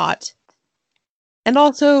crazy hot and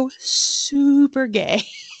also super gay.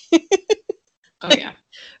 Oh, yeah.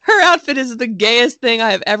 Her outfit is the gayest thing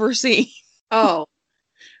I have ever seen. Oh.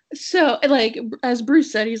 So, like, as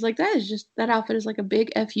Bruce said, he's like, that outfit is like a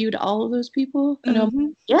big FU to all of those people. And I'm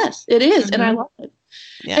like, yes, it is. And I love it.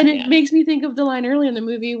 Yeah, and it makes me think of the line earlier in the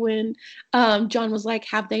movie when John was like,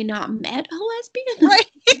 have they not met a lesbian?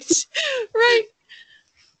 Right. Right.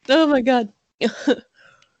 Oh my God.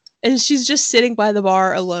 And she's just sitting by the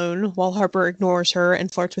bar alone while Harper ignores her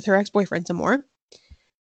and flirts with her ex-boyfriend some more.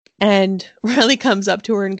 And Riley comes up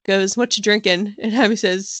to her and goes, "What you drinking?" And Abby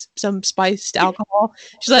says, "Some spiced alcohol."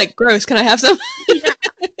 She's like, "Gross, can I have some?" Yeah,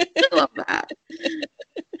 I love that.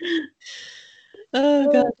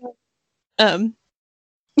 Oh God.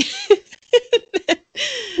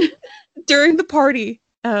 During the party,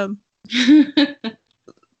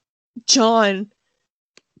 John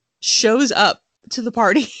shows up to the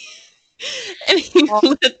party. And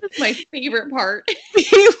that's my favorite part.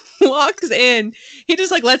 He walks in. He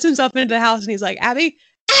just like lets himself into the house and he's like, Abby!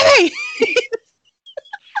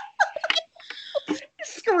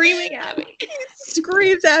 Screaming Abby.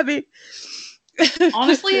 Screams Abby.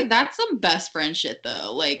 Honestly, that's some best friend shit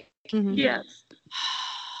though. Like, yes.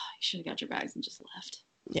 You should have got your bags and just left.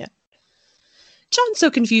 Yeah. John's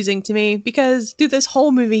so confusing to me because through this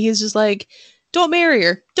whole movie, he's just like, don't marry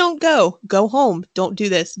her. Don't go. Go home. Don't do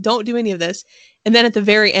this. Don't do any of this. And then at the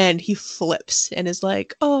very end, he flips and is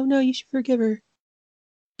like, oh, no, you should forgive her.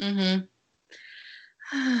 Mm-hmm.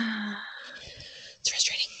 It's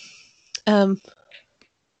frustrating.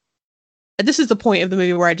 This is the point of the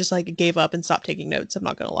movie where I just like gave up and stopped taking notes. I'm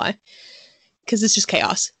not going to lie. Because it's just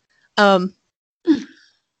chaos.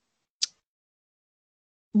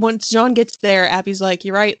 Once John gets there, Abby's like,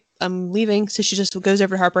 you're right. I'm leaving. So she just goes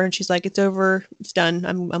over to Harper and she's like, it's over. It's done.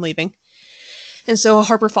 I'm leaving. And so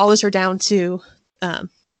Harper follows her down to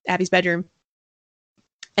Abby's bedroom.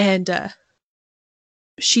 And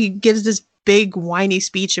she gives this big whiny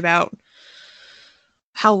speech about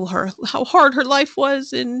how hard her life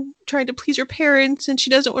was and trying to please her parents and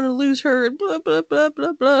she doesn't want to lose her and blah, blah, blah,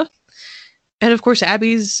 blah, blah. And of course,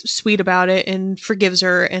 Abby's sweet about it and forgives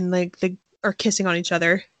her and like they are kissing on each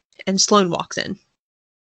other. And Sloane walks in.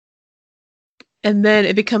 And then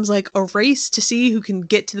it becomes like a race to see who can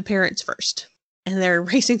get to the parents first. And they're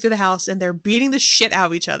racing through the house and they're beating the shit out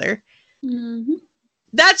of each other. Mm-hmm.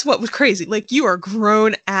 That's what was crazy. Like, you are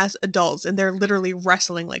grown ass adults and they're literally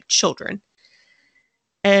wrestling like children.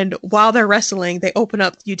 And while they're wrestling, they open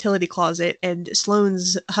up the utility closet and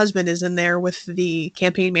Sloane's husband is in there with the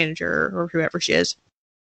campaign manager or whoever she is.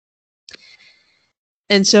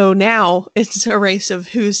 And so now it's a race of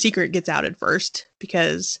whose secret gets outed first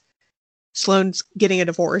because Sloane's getting a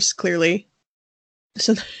divorce, clearly.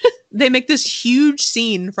 So they make this huge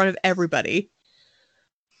scene in front of everybody.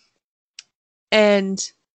 And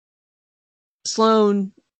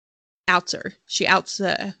Sloane outs her. She outs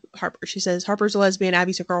Harper. She says, Harper's a lesbian,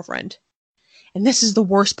 Abby's a girlfriend. And this is the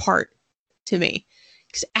worst part to me.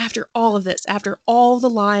 Because after all of this, after all the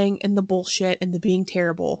lying and the bullshit and the being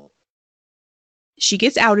terrible, she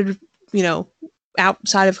gets outed,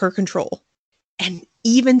 outside of her control. And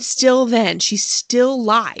even still then, she still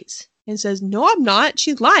lies and says, no, I'm not.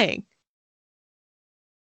 She's lying.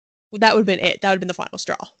 Well, that would have been it. That would have been the final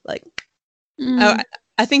straw. Like,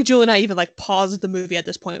 I think Julie and I even like paused the movie at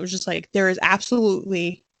this point. It was just like, there is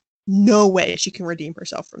absolutely no way she can redeem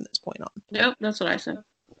herself from this point on. Nope, that's what I said.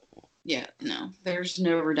 Yeah, no, there's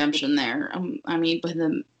no redemption there. I mean, by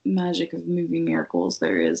the magic of movie miracles,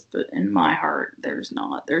 there is, but in my heart, there's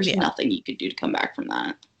not. There's nothing you could do to come back from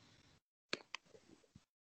that.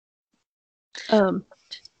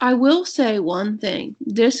 I will say one thing.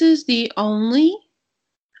 This is the only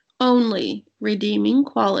only redeeming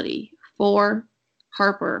quality for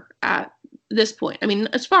Harper at this point. I mean,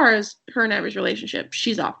 as far as her and Abby's relationship,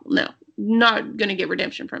 she's awful. No, not going to get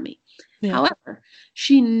redemption from me. Yeah. However,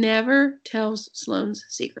 she never tells Sloane's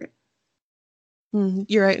secret.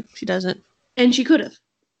 You're right. She doesn't. And she could have,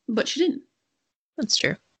 but she didn't. That's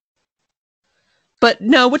true. But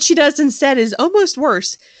no, what she does instead is almost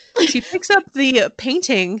worse. She picks up the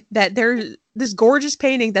painting that this gorgeous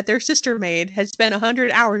painting that their sister made, has spent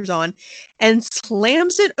 100 hours on, and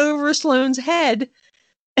slams it over Sloane's head,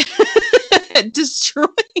 destroying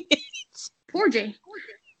it. Poor Jane.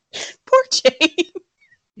 Poor Jane.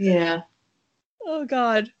 Yeah. Oh,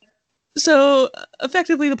 God. So,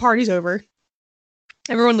 effectively, the party's over.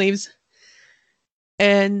 Everyone leaves.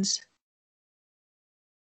 And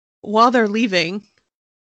while they're leaving...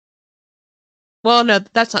 Well, no,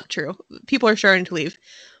 that's not true. People are starting to leave.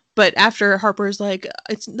 But after Harper's like,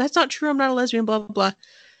 that's not true, I'm not a lesbian, blah, blah, blah.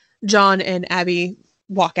 John and Abby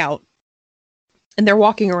walk out. And they're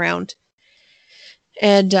walking around.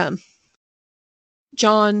 And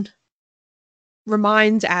John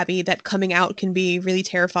reminds Abby that coming out can be really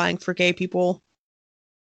terrifying for gay people.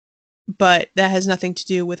 But that has nothing to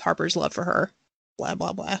do with Harper's love for her. Blah,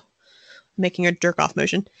 blah, blah. Making a jerk-off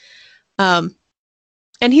motion. And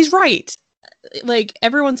he's right. Like,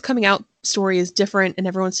 everyone's coming out story is different and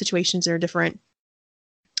everyone's situations are different.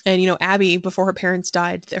 And, Abby, before her parents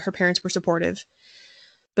died, her parents were supportive.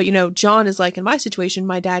 But, John is like, in my situation,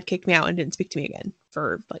 my dad kicked me out and didn't speak to me again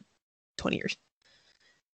for, 20 years.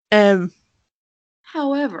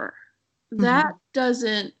 However, that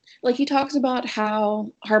doesn't... Like, he talks about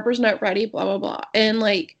how Harper's not ready, blah, blah, blah. And,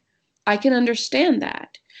 I can understand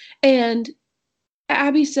that. And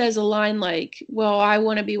Abby says a line like, well, I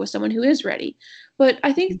want to be with someone who is ready. But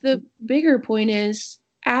I think the bigger point is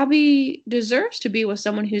Abby deserves to be with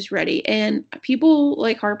someone who's ready. And people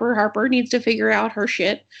like Harper needs to figure out her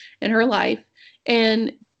shit and her life.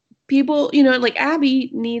 And people,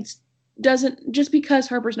 Abby doesn't, just because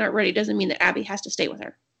Harper's not ready doesn't mean that Abby has to stay with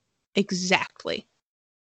her. Exactly.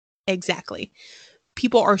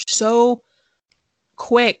 People are so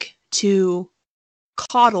quick to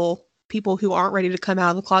coddle people who aren't ready to come out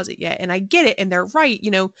of the closet yet. And I get it, and they're right.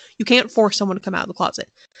 You can't force someone to come out of the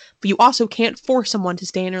closet. But you also can't force someone to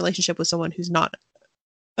stay in a relationship with someone who's not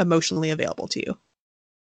emotionally available to you.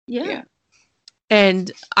 Yeah.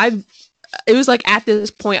 And it was like at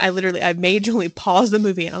this point, I majorly paused the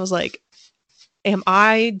movie and I was like, am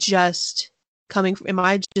I just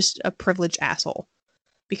a privileged asshole?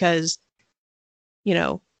 Because,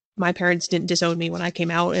 my parents didn't disown me when I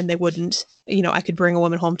came out, and they wouldn't. I could bring a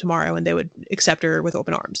woman home tomorrow and they would accept her with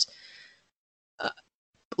open arms.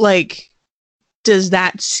 Does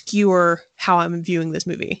that skewer how I'm viewing this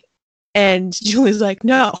movie? And Julie's like,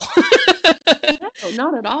 no. No,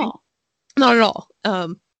 not at all. Not at all.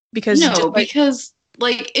 Because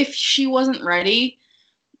if she wasn't ready,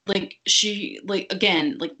 going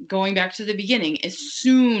back to the beginning, as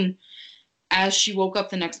soon as she woke up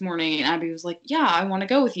the next morning and Abby was like, yeah, I want to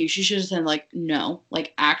go with you, she should have said, no,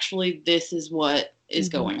 actually, this is what is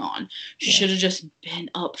going on. She should have just been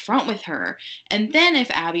up front with her. And then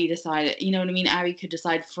if Abby decided, Abby could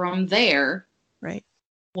decide from there, right,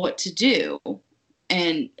 what to do.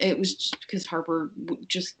 And it was just because Harper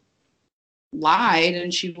just lied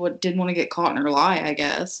and she didn't want to get caught in her lie, I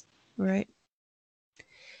guess. Right.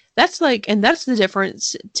 That's the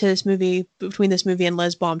difference to this movie, between this movie and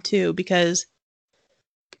Les Bomb too, because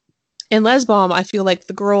in Les Bomb, I feel like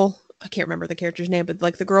the girl, I can't remember the character's name, but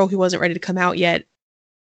the girl who wasn't ready to come out yet,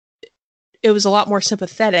 it was a lot more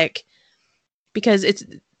sympathetic, because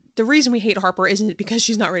the reason we hate Harper isn't because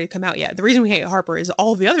she's not ready to come out yet. The reason we hate Harper is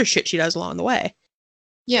all the other shit she does along the way.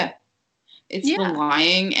 Yeah. It's the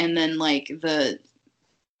lying, and then the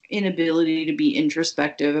inability to be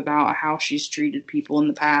introspective about how she's treated people in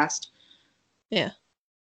the past. Yeah.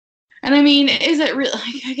 And I mean, is it really,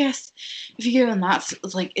 I guess, if you give them that,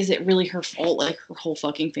 it's is it really her fault? Her whole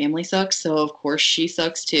fucking family sucks, so of course she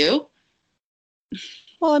sucks too?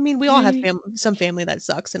 Well, I mean, we all have some family that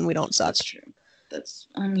sucks, and we don't suck. That's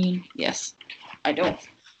true. Yes. I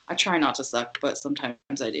try not to suck, but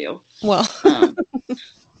sometimes I do. Well.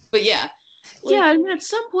 But yeah. Yeah, and at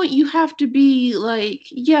some point you have to be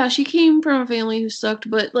she came from a family who sucked,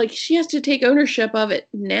 but she has to take ownership of it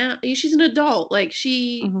now. She's an adult. I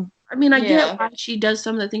get why she does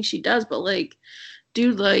some of the things she does, but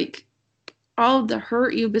dude, all of the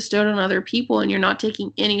hurt you bestowed on other people, and you're not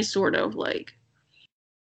taking any sort of I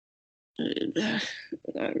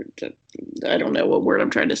don't know what word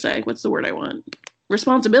I'm trying to say. What's the word I want?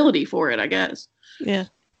 Responsibility for it, I guess. Yeah.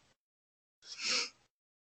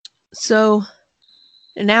 So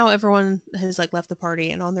And now everyone has like left the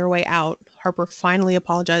party, and on their way out, Harper finally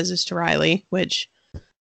apologizes to Riley, which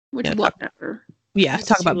Whatever. It's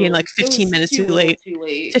talk about being like 15 minutes too late. Too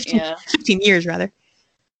late. 15 years rather.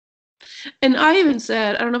 And I even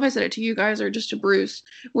said, I don't know if I said it to you guys or just to Bruce,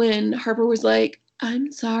 when Harper was like,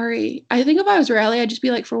 I'm sorry. I think if I was Riley, I'd just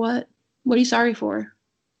be like, for what? What are you sorry for?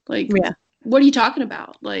 Like, what are you talking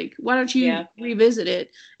about? Like, why don't you revisit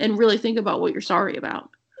it and really think about what you're sorry about?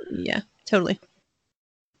 Yeah, totally.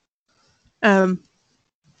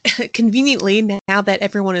 Conveniently, now that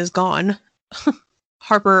everyone is gone,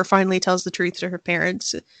 Harper finally tells the truth to her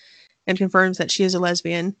parents and confirms that she is a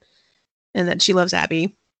lesbian and that she loves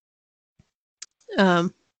Abby.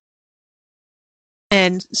 And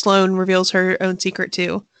Sloane reveals her own secret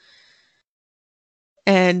too.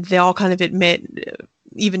 And they all kind of admit,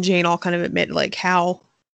 even Jane all kind of admit, like, how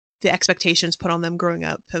the expectations put on them growing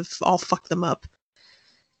up have all fucked them up.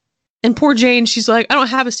 And poor Jane, she's like, I don't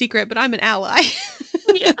have a secret, but I'm an ally.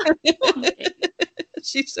 Yeah.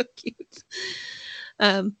 She's so cute.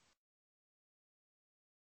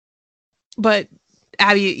 But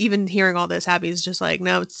Abby, even hearing all this, Abby's just like,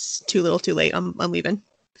 no, it's too little too late. I'm leaving.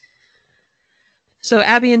 So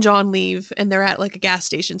Abby and John leave, and they're at like a gas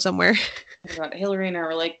station somewhere. Oh God, Hillary and I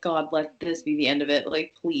were like, God, let this be the end of it.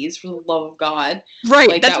 Like, please, for the love of God. Right,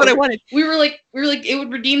 like, that's what I wanted. We were like, it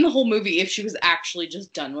would redeem the whole movie if she was actually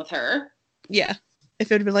just done with her. Yeah.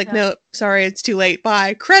 If it would have been like, no, sorry, it's too late.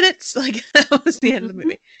 Bye. Credits. Like, that was the end of the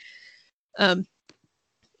movie.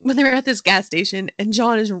 When they were at this gas station, and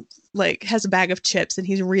John is like, has a bag of chips, and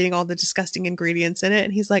he's reading all the disgusting ingredients in it,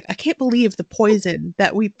 and he's like, I can't believe the poison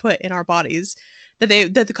that we put in our bodies, that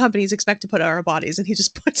the companies expect to put in our bodies, and he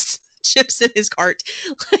just puts chips in his cart.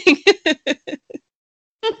 Like,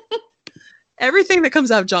 everything that comes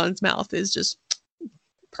out of John's mouth is just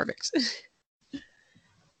perfect.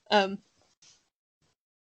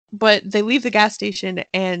 But they leave the gas station,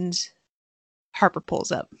 and Harper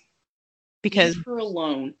pulls up because leave her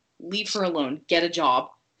alone. Leave her alone. Get a job.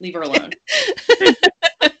 Leave her alone.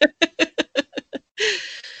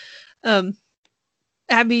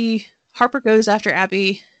 Harper goes after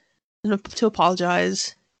Abby to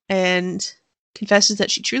apologize and confesses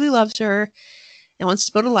that she truly loves her and wants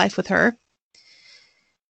to build a life with her.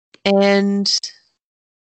 And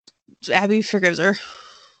Abby forgives her.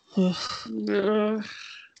 Because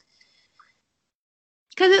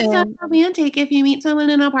it's so romantic if you meet someone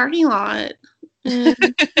in a parking lot and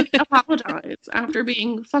apologize after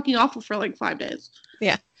being fucking awful for like 5 days.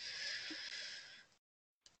 Yeah.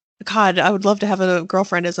 God, I would love to have a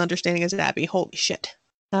girlfriend as understanding as Abby. Holy shit.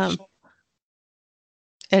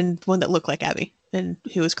 And one that looked like Abby and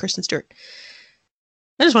who was Kristen Stewart.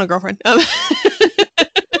 I just want a girlfriend.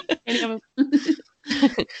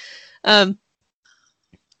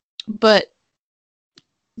 But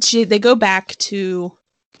they go back to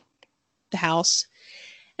the house,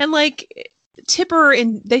 and like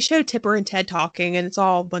they show Tipper and Ted talking, and it's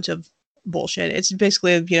all a bunch of bullshit. It's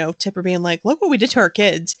basically, Tipper being like, look what we did to our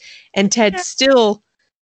kids, and Ted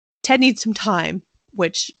needs some time,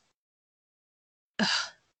 which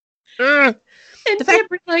and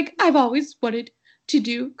Tipper's like, I've always wanted to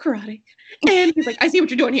do karate, and he's like, I see what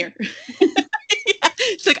you're doing here.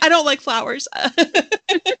 It's like, I don't like flowers.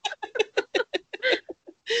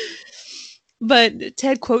 But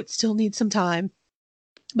Ted, quote, still needs some time.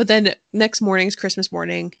 But then next morning is Christmas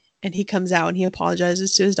morning, and he comes out and he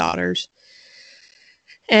apologizes to his daughters.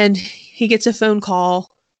 And he gets a phone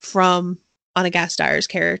call from Anna Gasteyer's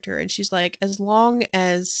character, and she's like, as long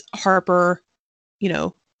as Harper,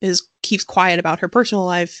 keeps quiet about her personal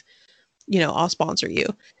life, I'll sponsor you.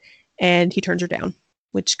 And he turns her down,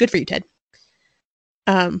 which good for you, Ted.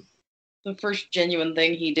 The first genuine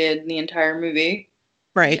thing he did in the entire movie.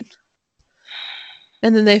 Right.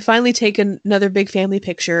 And then they finally take another big family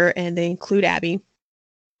picture, and they include Abby.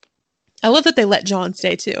 I love that they let John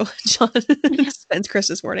stay too. John spends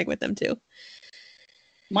Christmas morning with them too.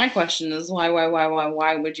 My question is why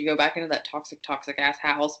would you go back into that toxic ass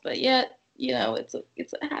house? But yet, it's a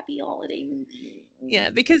happy holiday movie. Yeah,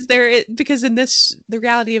 because in the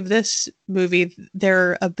reality of this movie,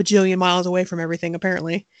 they're a bajillion miles away from everything,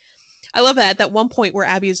 apparently. I love that. That one point where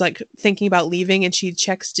Abby is like thinking about leaving, and she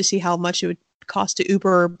checks to see how much it would cost to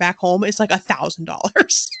Uber back home. It's like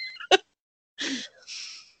 $1,000.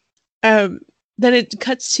 Then it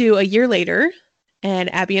cuts to a year later,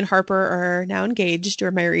 and Abby and Harper are now engaged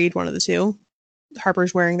or married, one of the two.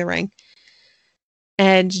 Harper's wearing the ring.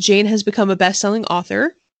 And Jane has become a best-selling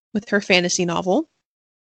author with her fantasy novel.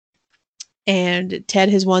 And Ted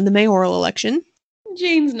has won the mayoral election.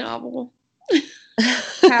 Jane's novel.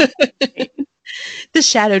 The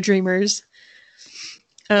Shadow Dreamers.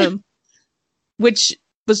 which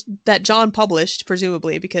was that John published,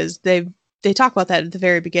 presumably, because they talk about that at the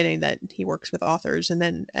very beginning, that he works with authors, and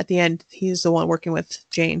then at the end he's the one working with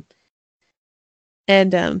Jane.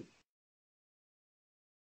 And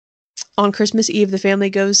on Christmas Eve, the family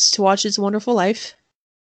goes to watch It's a Wonderful Life,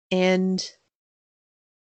 and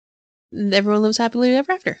everyone lives happily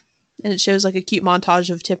ever after. And it shows like a cute montage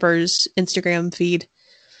of Tipper's Instagram feed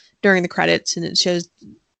during the credits, and it shows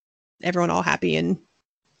everyone all happy, and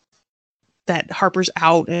that Harper's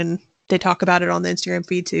out, and they talk about it on the Instagram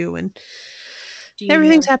feed too, and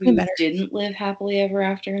everything's happening better. Didn't live happily ever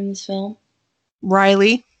after in this film?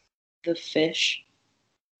 Riley. The fish.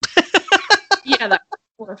 Yeah, that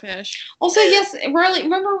poor fish. Also, yes, Riley.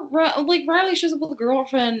 Remember, like Riley shows up with a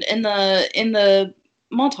girlfriend in the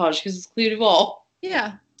montage because it's Clea Duvall.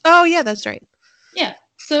 Yeah. Oh yeah, that's right. Yeah.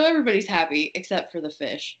 So everybody's happy except for the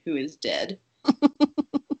fish, who is dead.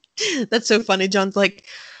 That's so funny. John's like,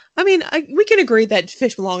 I mean, we can agree that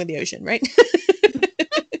fish belong in the ocean, right?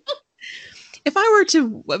 If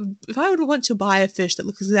I would want to buy a fish that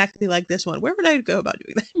looks exactly like this one, where would I go about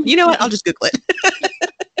doing that? You know what? I'll just Google it.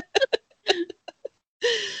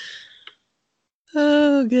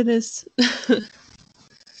 Oh goodness.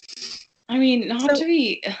 I mean, not to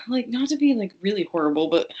be like really horrible,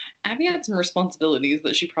 but Abby had some responsibilities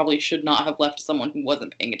that she probably should not have left to someone who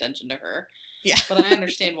wasn't paying attention to her. Yeah. But I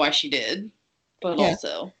understand why she did. But yeah.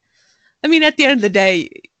 Also, I mean, at the end of the day,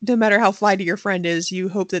 no matter how flighty your friend is, you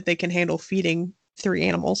hope that they can handle feeding 3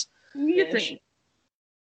 animals. Fish.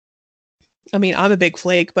 I mean, I'm a big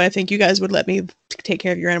flake, but I think you guys would let me take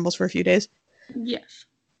care of your animals for a few days. Yes.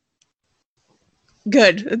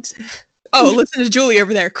 Good. Oh, listen to Julie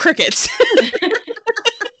over there. Crickets.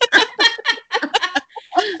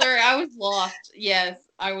 Sorry, I was lost. Yes,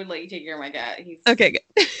 I would let you take care of my cat. Okay, good.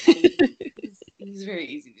 He's very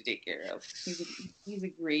easy to take care of. He's a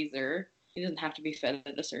grazer. He doesn't have to be fed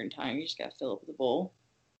at a certain time. You just gotta fill up the bowl.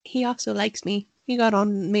 He also likes me. He got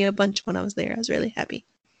on me a bunch when I was there. I was really happy.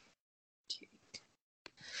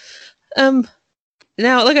 Now,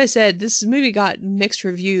 like I said, this movie got mixed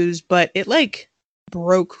reviews, but it like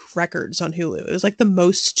broke records on Hulu. It was like the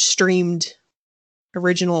most streamed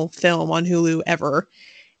original film on Hulu ever,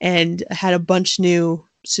 and had a bunch new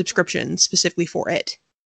subscriptions specifically for it.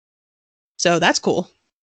 So that's cool.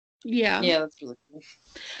 Yeah. Yeah, that's really cool.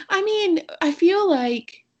 I mean, I feel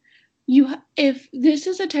like if this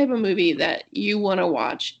is a type of movie that you want to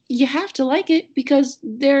watch, you have to like it, because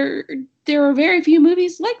there are very few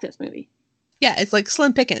movies like this movie. Yeah, it's like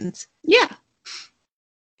slim pickings. Yeah.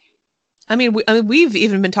 I mean, we've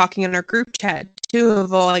even been talking in our group chat too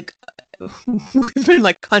of all, like, we've been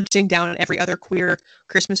like hunting down every other queer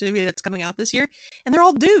Christmas movie that's coming out this year, and they're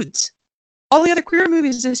all dudes. All the other queer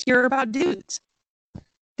movies this year are about dudes.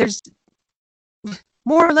 There's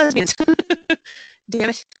more lesbians. Damn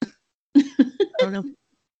it. I don't know.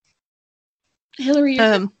 Hillary,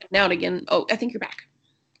 you're now and again. Oh, I think you're back.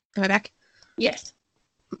 Am I back? Yes.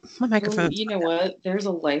 My microphone. You know what? There's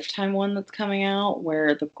a Lifetime one that's coming out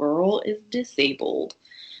where the girl is disabled.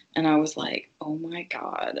 And I was like, oh my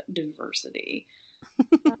God, diversity.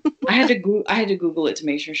 I had to Google it to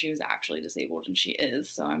make sure she was actually disabled, and she is.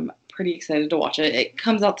 So I'm pretty excited to watch it. It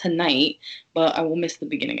comes out tonight, but I will miss the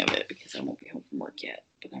beginning of it because I won't be home from work yet.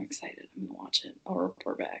 But I'm excited. I'm going to watch it. I'll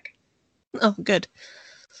report back. Oh, good.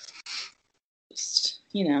 Just,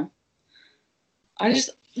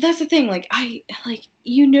 that's the thing. Like,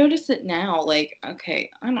 you notice it now. Like,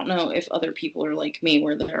 okay, I don't know if other people are like me,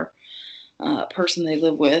 where their person they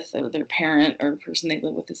live with, or their parent or person they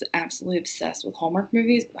live with, is absolutely obsessed with Hallmark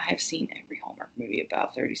movies. But I've seen every Hallmark movie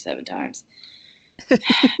about 37 times. And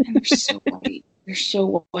they're so white. They're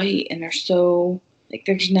so white, and they're so, like,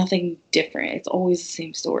 there's nothing different. It's always the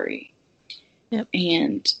same story. Yep.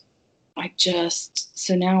 And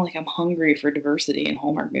so now, like, I'm hungry for diversity in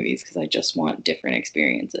Hallmark movies because I just want different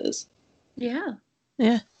experiences. Yeah.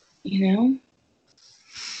 Yeah.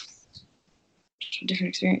 Different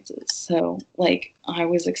experiences. So, like, I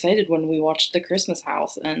was excited when we watched The Christmas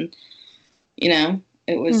House, and,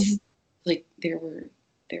 it was like there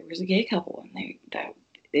was a gay couple, and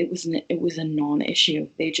it was a non-issue.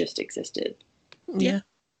 They just existed. Yeah.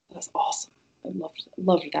 That's awesome. I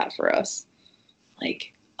loved that for us.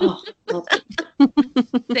 Like, oh, loved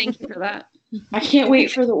it. Thank you for that. I can't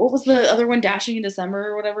wait for what was the other one, Dashing in December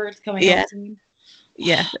or whatever, it's coming out soon.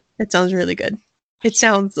 Yeah, it sounds really good. It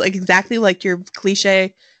sounds like exactly like your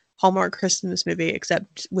cliche Hallmark Christmas movie,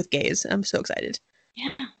 except with gays. I'm so excited.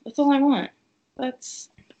 Yeah, that's all I want. That's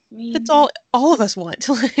all of us want.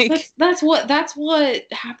 Like, that's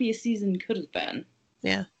what Happiest Season could have been.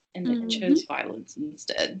 Yeah. And they chose violence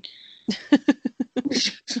instead.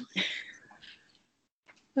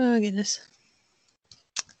 Oh, goodness.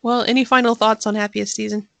 Well, any final thoughts on Happiest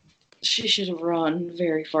Season? She should have run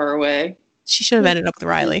very far away. She should have ended up with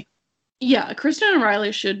Riley. Yeah, Kristen and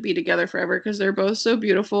Riley should be together forever because they're both so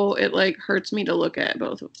beautiful. It like hurts me to look at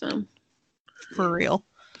both of them. For real.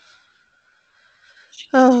 She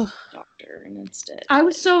Oh, doctor and instead. I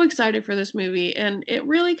was so excited for this movie, and it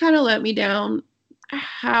really kind of let me down.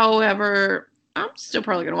 However, I'm still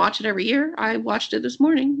probably going to watch it every year. I watched it this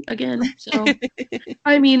morning again. So,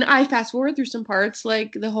 I mean, I fast forward through some parts,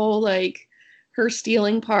 like the whole, like, her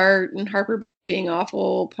stealing part and Harper being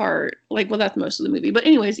awful part. Like, well, that's most of the movie. But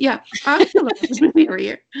anyways, yeah, I still watch this movie every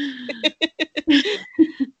year.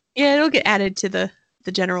 yeah, it'll get added to the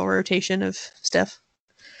general rotation of stuff.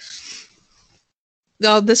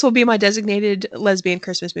 This will be my designated lesbian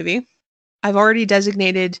Christmas movie. I've already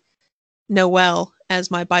designated Noelle as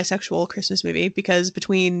my bisexual Christmas movie because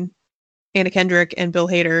between Anna Kendrick and Bill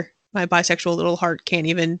Hader, my bisexual little heart can't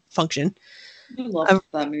even function. I love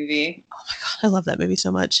that movie. Oh my god, I love that movie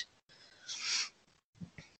so much.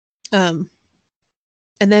 And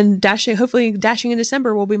then hopefully Dashing in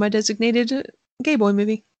December will be my designated gay boy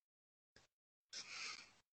movie.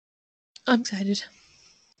 I'm excited.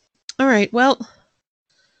 All right, well,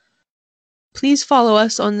 please follow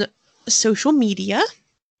us on social media.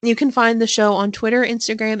 You can find the show on Twitter,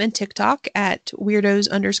 Instagram, and TikTok at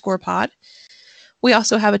weirdos_pod. We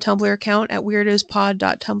also have a Tumblr account at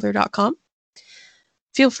weirdospod.tumblr.com.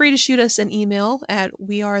 Feel free to shoot us an email at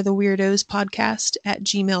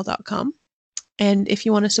wearetheweirdospodcast@gmail.com. And if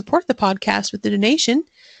you want to support the podcast with a donation,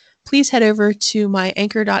 please head over to my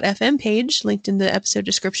anchor.fm page linked in the episode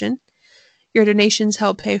description. Your donations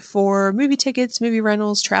help pay for movie tickets, movie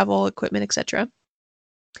rentals, travel, equipment, etc.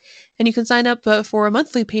 And you can sign up for a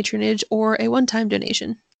monthly patronage or a one-time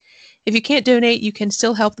donation. If you can't donate, you can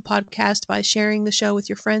still help the podcast by sharing the show with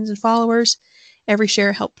your friends and followers. Every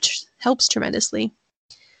share helps tremendously.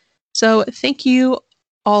 So thank you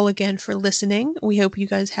all again for listening. We hope you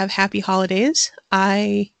guys have happy holidays.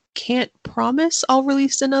 I can't promise I'll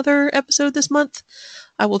release another episode this month.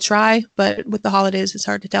 I will try, but with the holidays, it's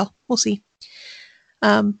hard to tell. We'll see.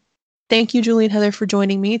 Thank you, Julie and Heather, for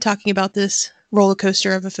joining me talking about this roller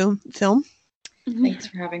coaster of a film. Thanks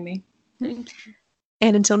for having me. Thanks.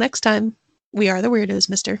 And until next time, we are the Weirdos,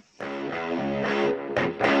 mister.